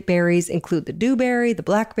aggregate berries include the dewberry, the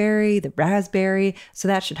blackberry, the raspberry. So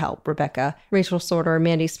that should help, Rebecca. Rachel Sorter,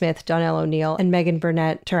 Mandy Smith, Donnell O'Neill, and Megan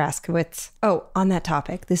Burnett Taraskowitz. Oh, on that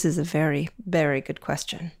topic, this is a very, very good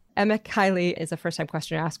question. Emma Kiley is a first-time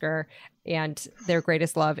question asker, and their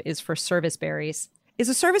greatest love is for service berries. Is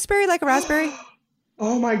a service berry like a raspberry?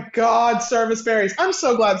 Oh my God, service berries. I'm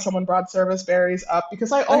so glad someone brought service berries up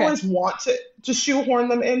because I always want to shoehorn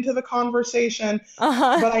them into the conversation,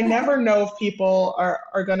 but I never know if people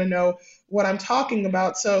are going to know what I'm talking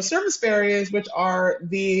about. So service berries, which are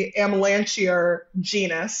the Amelanchier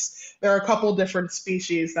genus, there are a couple different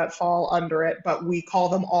species that fall under it, but we call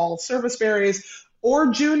them all service berries or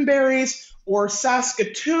June berries or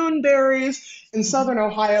Saskatoon berries. In Southern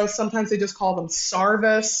Ohio, sometimes they just call them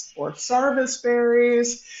Sarvis or Sarvis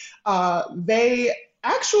berries. They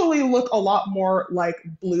actually look a lot more like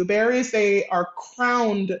blueberries. They are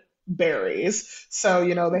crowned berries. So,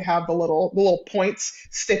 you know, they have the little points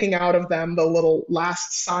sticking out of them, the little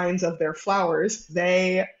last signs of their flowers.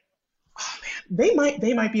 They might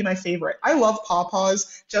be my favorite. I love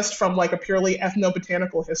pawpaws just from like a purely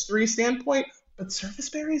ethnobotanical history standpoint. But service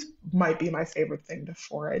berries might be my favorite thing to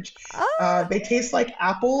forage. They taste like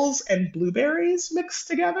apples and blueberries mixed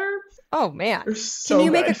together. Oh, man. They're so Can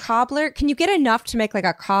you good. make a cobbler? Can you get enough to make like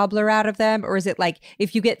a cobbler out of them? Or is it like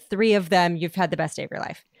if you get 3 of them, you've had the best day of your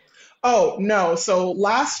life? Oh, no. So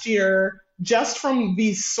last year, just from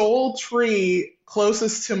the sole tree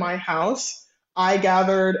closest to my house, I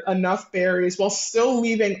gathered enough berries while still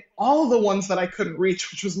leaving all the ones that I couldn't reach,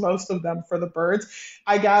 which was most of them for the birds.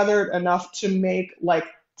 I gathered enough to make like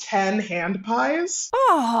 10 hand pies.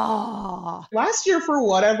 Oh. Last year, for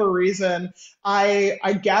whatever reason, I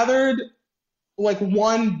gathered like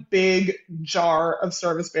one big jar of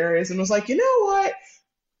service berries and was like, you know what?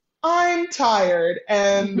 I'm tired.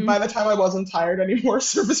 And by the time I wasn't tired anymore,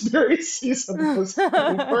 service berry season was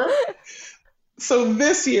over. So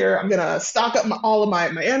this year, I'm going to stock up all of my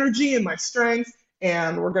energy and my strength,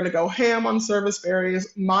 and we're going to go ham on service berries.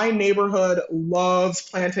 My neighborhood loves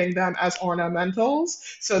planting them as ornamentals,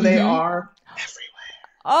 so they are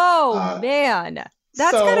everywhere. Oh, man.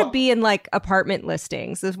 That's got to be in like apartment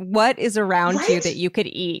listings. What is around you that you could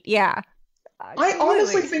eat? Yeah. I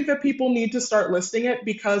honestly think that people need to start listing it,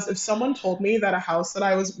 because if someone told me that a house that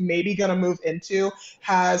I was maybe going to move into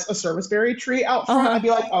has a service berry tree out front, I'd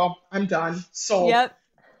be like, oh, I'm done. Sold. Yep.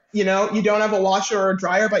 You know, you don't have a washer or a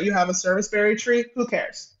dryer, but you have a service berry tree. Who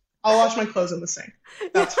cares? I'll wash my clothes in the sink.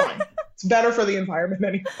 That's fine. It's better for the environment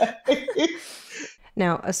anyway.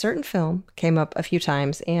 Now, a certain film came up a few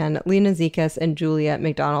times, and Lena Zekas and Julia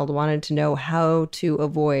McDonald wanted to know how to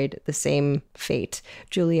avoid the same fate.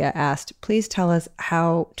 Julia asked, please tell us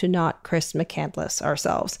how to not Chris McCandless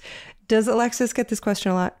ourselves. Does Alexis get this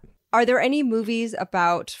question a lot? Are there any movies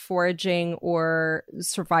about foraging or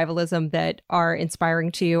survivalism that are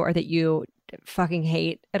inspiring to you or that you fucking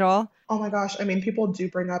hate at all? Oh my gosh. I mean, people do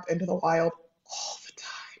bring up Into the Wild all the time.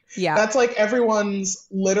 Yeah. That's like everyone's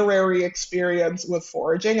literary experience with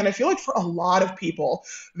foraging. And I feel like for a lot of people,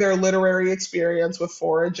 their literary experience with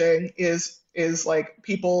foraging is like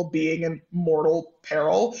people being in mortal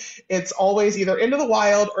peril. It's always either Into the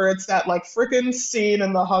Wild or it's that like freaking scene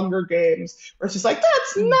in the Hunger Games where it's just like,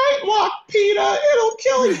 that's Nightlock, PETA, it'll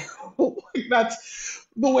kill you. Like,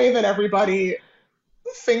 the way that everybody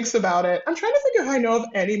thinks about it. I'm trying to think if I know of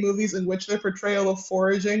any movies in which the portrayal of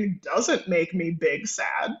foraging doesn't make me big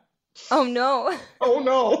sad. Oh no. Oh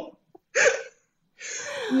no.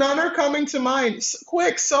 None are coming to mind.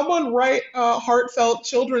 Quick, someone write a heartfelt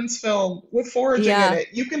children's film with foraging in it.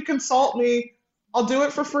 You can consult me. I'll do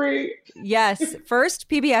it for free. Yes. First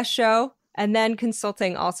PBS show and then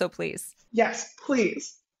consulting also, please. Yes,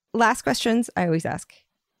 please. Last questions I always ask.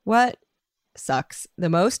 What sucks the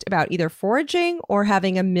most about either foraging or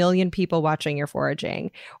having a million people watching your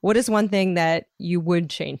foraging? What is one thing that you would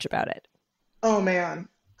change about it? Oh, man.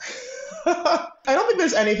 I don't think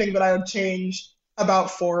there's anything that I would change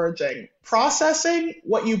about foraging. Processing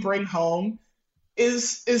what you bring home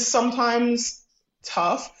is sometimes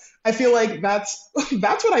tough. I feel like that's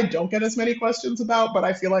what I don't get as many questions about, but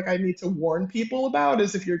I feel like I need to warn people about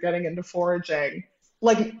is if you're getting into foraging.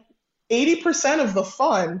 Like 80% of the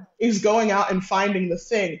fun is going out and finding the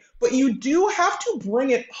thing, but you do have to bring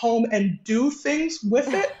it home and do things with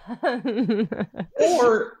it,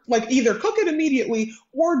 or like either cook it immediately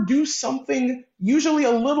or do something usually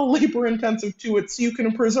a little labor intensive to it so you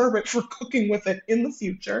can preserve it for cooking with it in the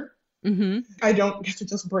future. Mm-hmm. I don't get to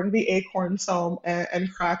just bring the acorns home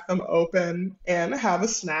and crack them open and have a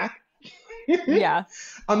snack. Yeah.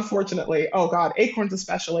 Unfortunately. Oh God, acorns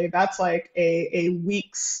especially. That's like a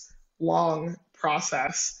week's long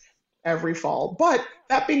process every fall. But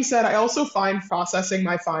that being said, I also find processing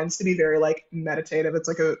my finds to be very like meditative. It's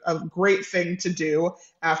like a great thing to do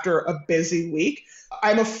after a busy week.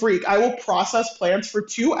 I'm a freak. I will process plants for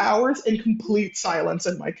 2 hours in complete silence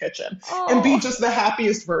in my kitchen and be just the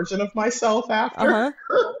happiest version of myself after.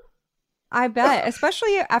 I bet,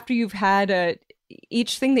 especially after you've had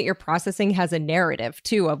each thing that you're processing has a narrative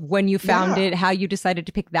too of when you found it, how you decided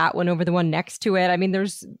to pick that one over the one next to it. I mean,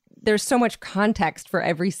 there's so much context for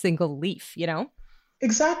every single leaf, you know?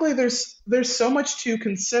 Exactly. There's so much to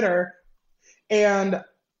consider. And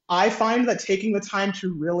I find that taking the time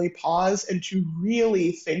to really pause and to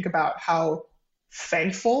really think about how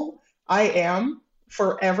thankful I am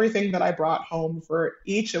for everything that I brought home for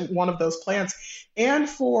each one of those plants and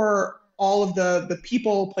for all of the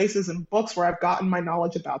people, places, and books where I've gotten my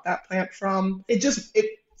knowledge about that plant from. It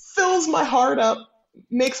fills my heart up,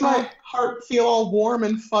 makes my heart feel all warm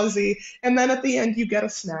and fuzzy. And then at the end, you get a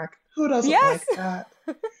snack. Who doesn't like that?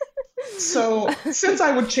 So since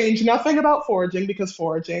I would change nothing about foraging because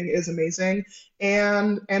foraging is amazing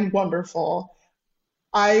and wonderful,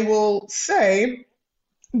 I will say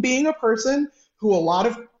being a person who a lot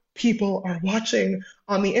of people are watching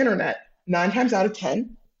on the internet, 9 times out of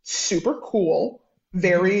 10, super cool,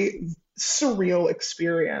 very surreal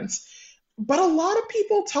experience. But a lot of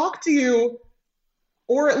people talk to you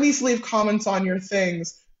or at least leave comments on your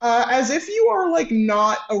things as if you are like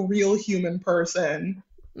not a real human person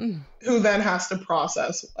who then has to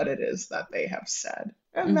process what it is that they have said.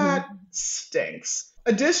 And that stinks.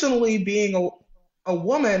 Additionally, being a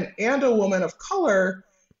woman and a woman of color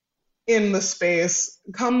in the space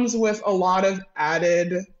comes with a lot of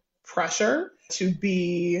added pressure to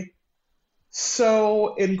be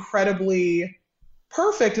so incredibly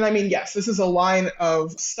perfect. And I mean, yes, this is a line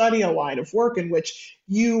of study, a line of work in which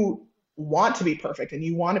you want to be perfect and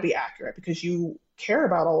you want to be accurate because you care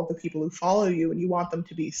about all of the people who follow you and you want them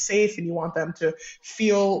to be safe and you want them to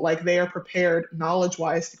feel like they are prepared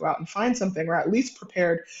knowledge-wise to go out and find something, or at least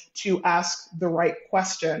prepared to ask the right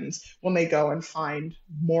questions when they go and find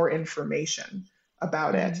more information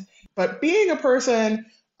about it. But being a person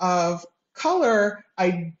of color,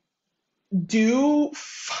 I do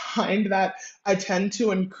find that I tend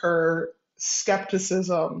to incur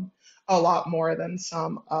skepticism a lot more than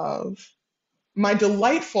some of my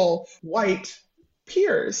delightful white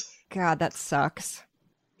peers. God, that sucks.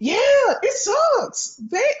 Yeah, it sucks.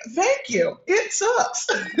 Thank you. It sucks.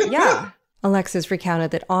 Yeah. Alexis recounted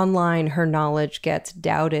that online her knowledge gets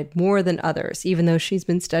doubted more than others, even though she's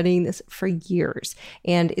been studying this for years.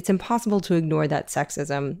 And it's impossible to ignore that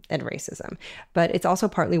sexism and racism. But it's also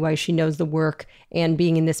partly why she knows the work and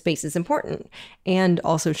being in this space is important. And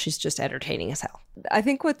also she's just entertaining as hell. I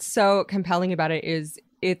think what's so compelling about it is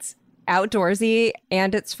it's outdoorsy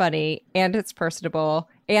and it's funny and it's personable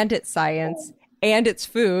and it's science and it's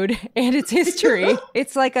food and it's history.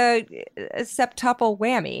 It's like a septuple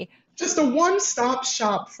whammy. Just a one-stop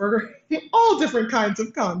shop for all different kinds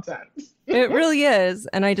of content. It really is.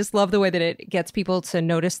 And I just love the way that it gets people to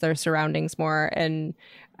notice their surroundings more and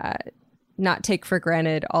not take for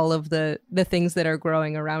granted all of the things that are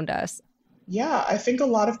growing around us. Yeah, I think a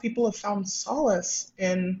lot of people have found solace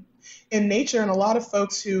in nature, and a lot of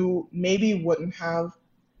folks who maybe wouldn't have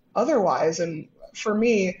otherwise. And for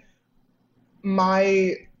me,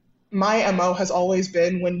 my MO has always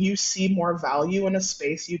been, when you see more value in a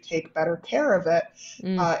space, you take better care of it.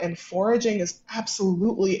 And foraging is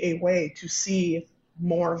absolutely a way to see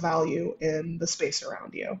more value in the space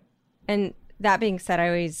around you. And that being said, I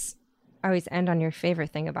always end on your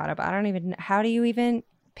favorite thing about it, but I don't even, how do you even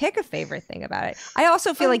pick a favorite thing about it? I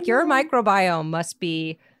also feel like your microbiome must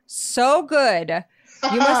be so good.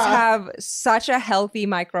 You must have such a healthy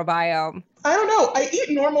microbiome. I don't know. I eat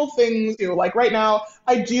normal things too. Like right now,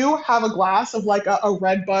 I do have a glass of like a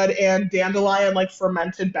red bud and dandelion like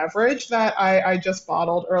fermented beverage that I just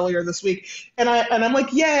bottled earlier this week. And I'm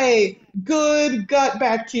like, yay, good gut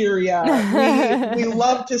bacteria. We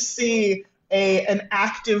love to see an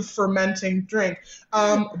active fermenting drink.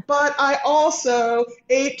 But I also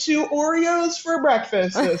ate 2 Oreos for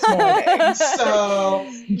breakfast this morning.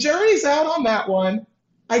 So jury's out on that one.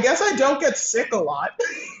 I guess I don't get sick a lot.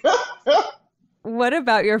 What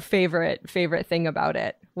about your favorite thing about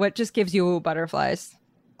it? What just gives you butterflies?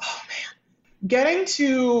 Oh, man. Getting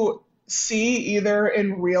to see either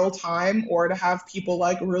in real time or to have people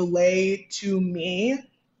like relay to me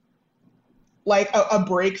like a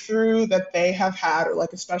breakthrough that they have had, or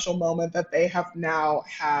like a special moment that they have now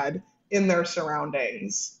had in their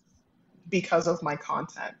surroundings because of my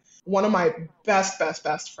content. One of my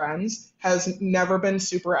best friends has never been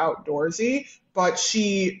super outdoorsy, but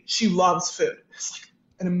she loves food. It's like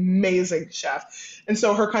an amazing chef. And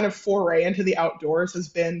so her kind of foray into the outdoors has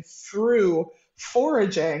been through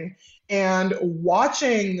foraging, and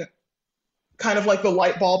watching kind of like the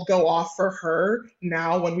light bulb go off for her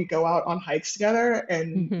now when we go out on hikes together,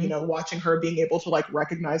 and you know, watching her being able to like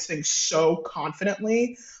recognize things so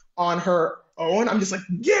confidently on her own. I'm just like,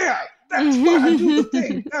 yeah, that's what I do, the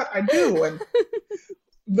thing that I do. And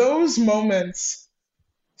those moments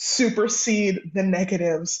supersede the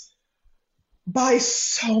negatives by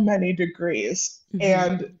so many degrees,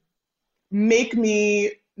 and make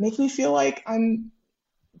me feel like I'm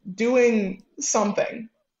doing something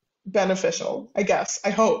beneficial, I guess.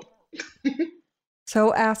 I hope.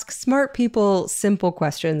 So ask smart people simple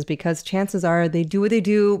questions, because chances are they do what they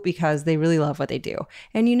do because they really love what they do.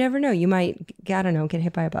 And you never know. You might, I don't know, get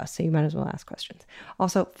hit by a bus. So you might as well ask questions.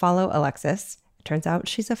 Also, follow Alexis. It turns out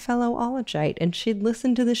she's a fellow ologite, and she'd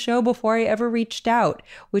listened to the show before I ever reached out,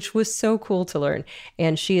 which was so cool to learn.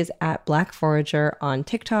 And she is at Black Forager on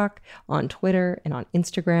TikTok, on Twitter, and on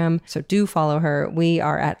Instagram. So do follow her. We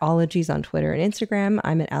are at Ologies on Twitter and Instagram.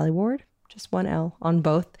 I'm at Allie Ward. Just one L on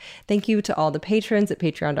both. Thank you to all the patrons at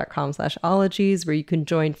patreon.com/ologies, where you can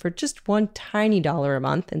join for just $1 tiny a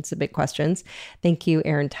month and submit questions. Thank you,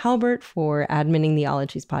 Aaron Talbert, for adminning the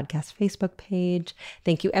Ologies podcast Facebook page.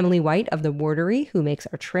 Thank you, Emily White of The Wordery, who makes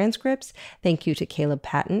our transcripts. Thank you to Caleb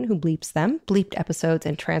Patton, who bleeps them. Bleeped episodes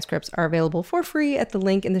and transcripts are available for free at the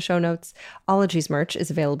link in the show notes. Ologies merch is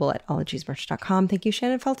available at ologiesmerch.com. Thank you,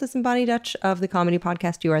 Shannon Feltus and Bonnie Dutch of the Comedy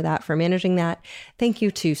Podcast You Are That for managing that. Thank you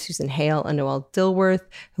to Susan Hale and Noelle Dilworth,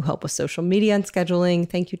 who help with social media and scheduling.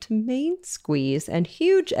 Thank you to Main Squeeze and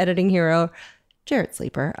huge editing hero, Jarrett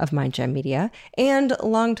Sleeper of MindJam Media, and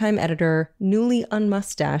longtime editor, newly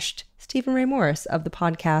unmustached, Stephen Ray Morris of the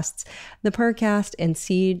podcasts The Purrcast and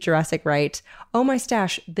See Jurassic Right. Oh my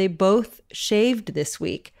stash, they both shaved this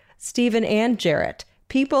week. Stephen and Jarrett.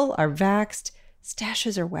 People are vaxxed.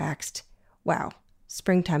 Stashes are waxed. Wow.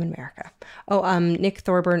 Springtime in America. Oh, Nick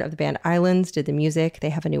Thorburn of the band Islands did the music. They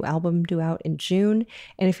have a new album due out in June.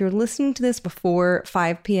 And if you're listening to this before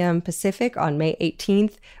 5 p.m. Pacific on May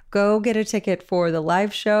 18th, go get a ticket for the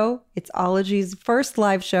live show. It's Ologies' first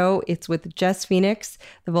live show. It's with Jess Phoenix,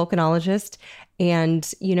 the volcanologist. And,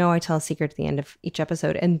 you know, I tell a secret at the end of each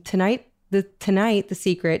episode. And tonight, the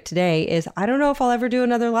secret today is, I don't know if I'll ever do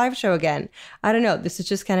another live show again. I don't know. This is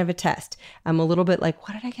just kind of a test. I'm a little bit like,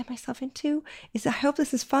 what did I get myself into? I hope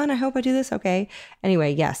this is fun. I hope I do this. Okay.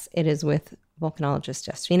 Anyway, yes, it is with volcanologist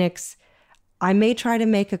Jess Phoenix. I may try to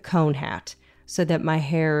make a cone hat so that my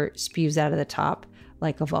hair spews out of the top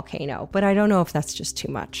like a volcano, but I don't know if that's just too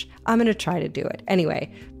much. I'm going to try to do it.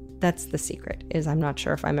 Anyway, that's the secret, is I'm not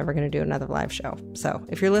sure if I'm ever going to do another live show. So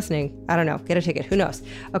if you're listening, I don't know, get a ticket. Who knows?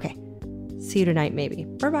 Okay. See you tonight, maybe.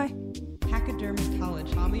 Bye-bye.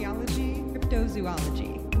 Pachydermatology, homeology,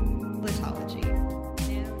 cryptozoology, lithology,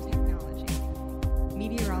 nanotechnology,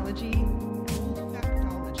 meteorology,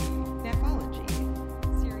 olfactology, nephology,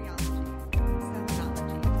 serology,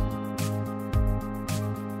 cellology.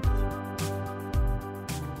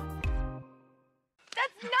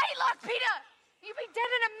 That's Nightlock, Peter! You'll be dead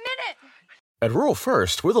in a minute! At Rural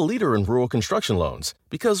First, we're the leader in rural construction loans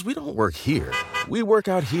because we don't work here. We work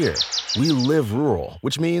out here. We live rural,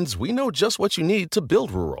 which means we know just what you need to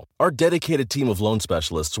build rural. Our dedicated team of loan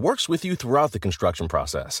specialists works with you throughout the construction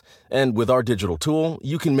process. And with our digital tool,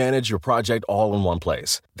 you can manage your project all in one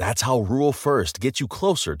place. That's how Rural First gets you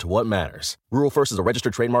closer to what matters. Rural First is a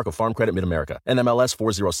registered trademark of Farm Credit Mid-America, NMLS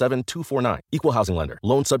 407249. Equal housing lender.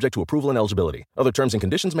 Loan subject to approval and eligibility. Other terms and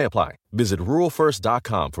conditions may apply. Visit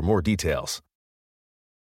ruralfirst.com for more details.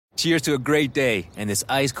 Cheers to a great day and this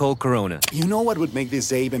ice-cold Corona. You know what would make this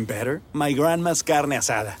day even better? My grandma's carne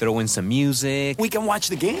asada. Throw in some music. We can watch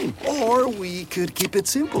the game. Or we could keep it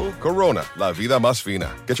simple. Corona, la vida más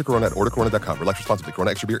fina. Get your Corona at ordercorona.com. Relax responsibly.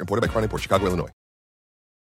 Corona Extra Beer, imported by Crown Imports, Chicago, Illinois.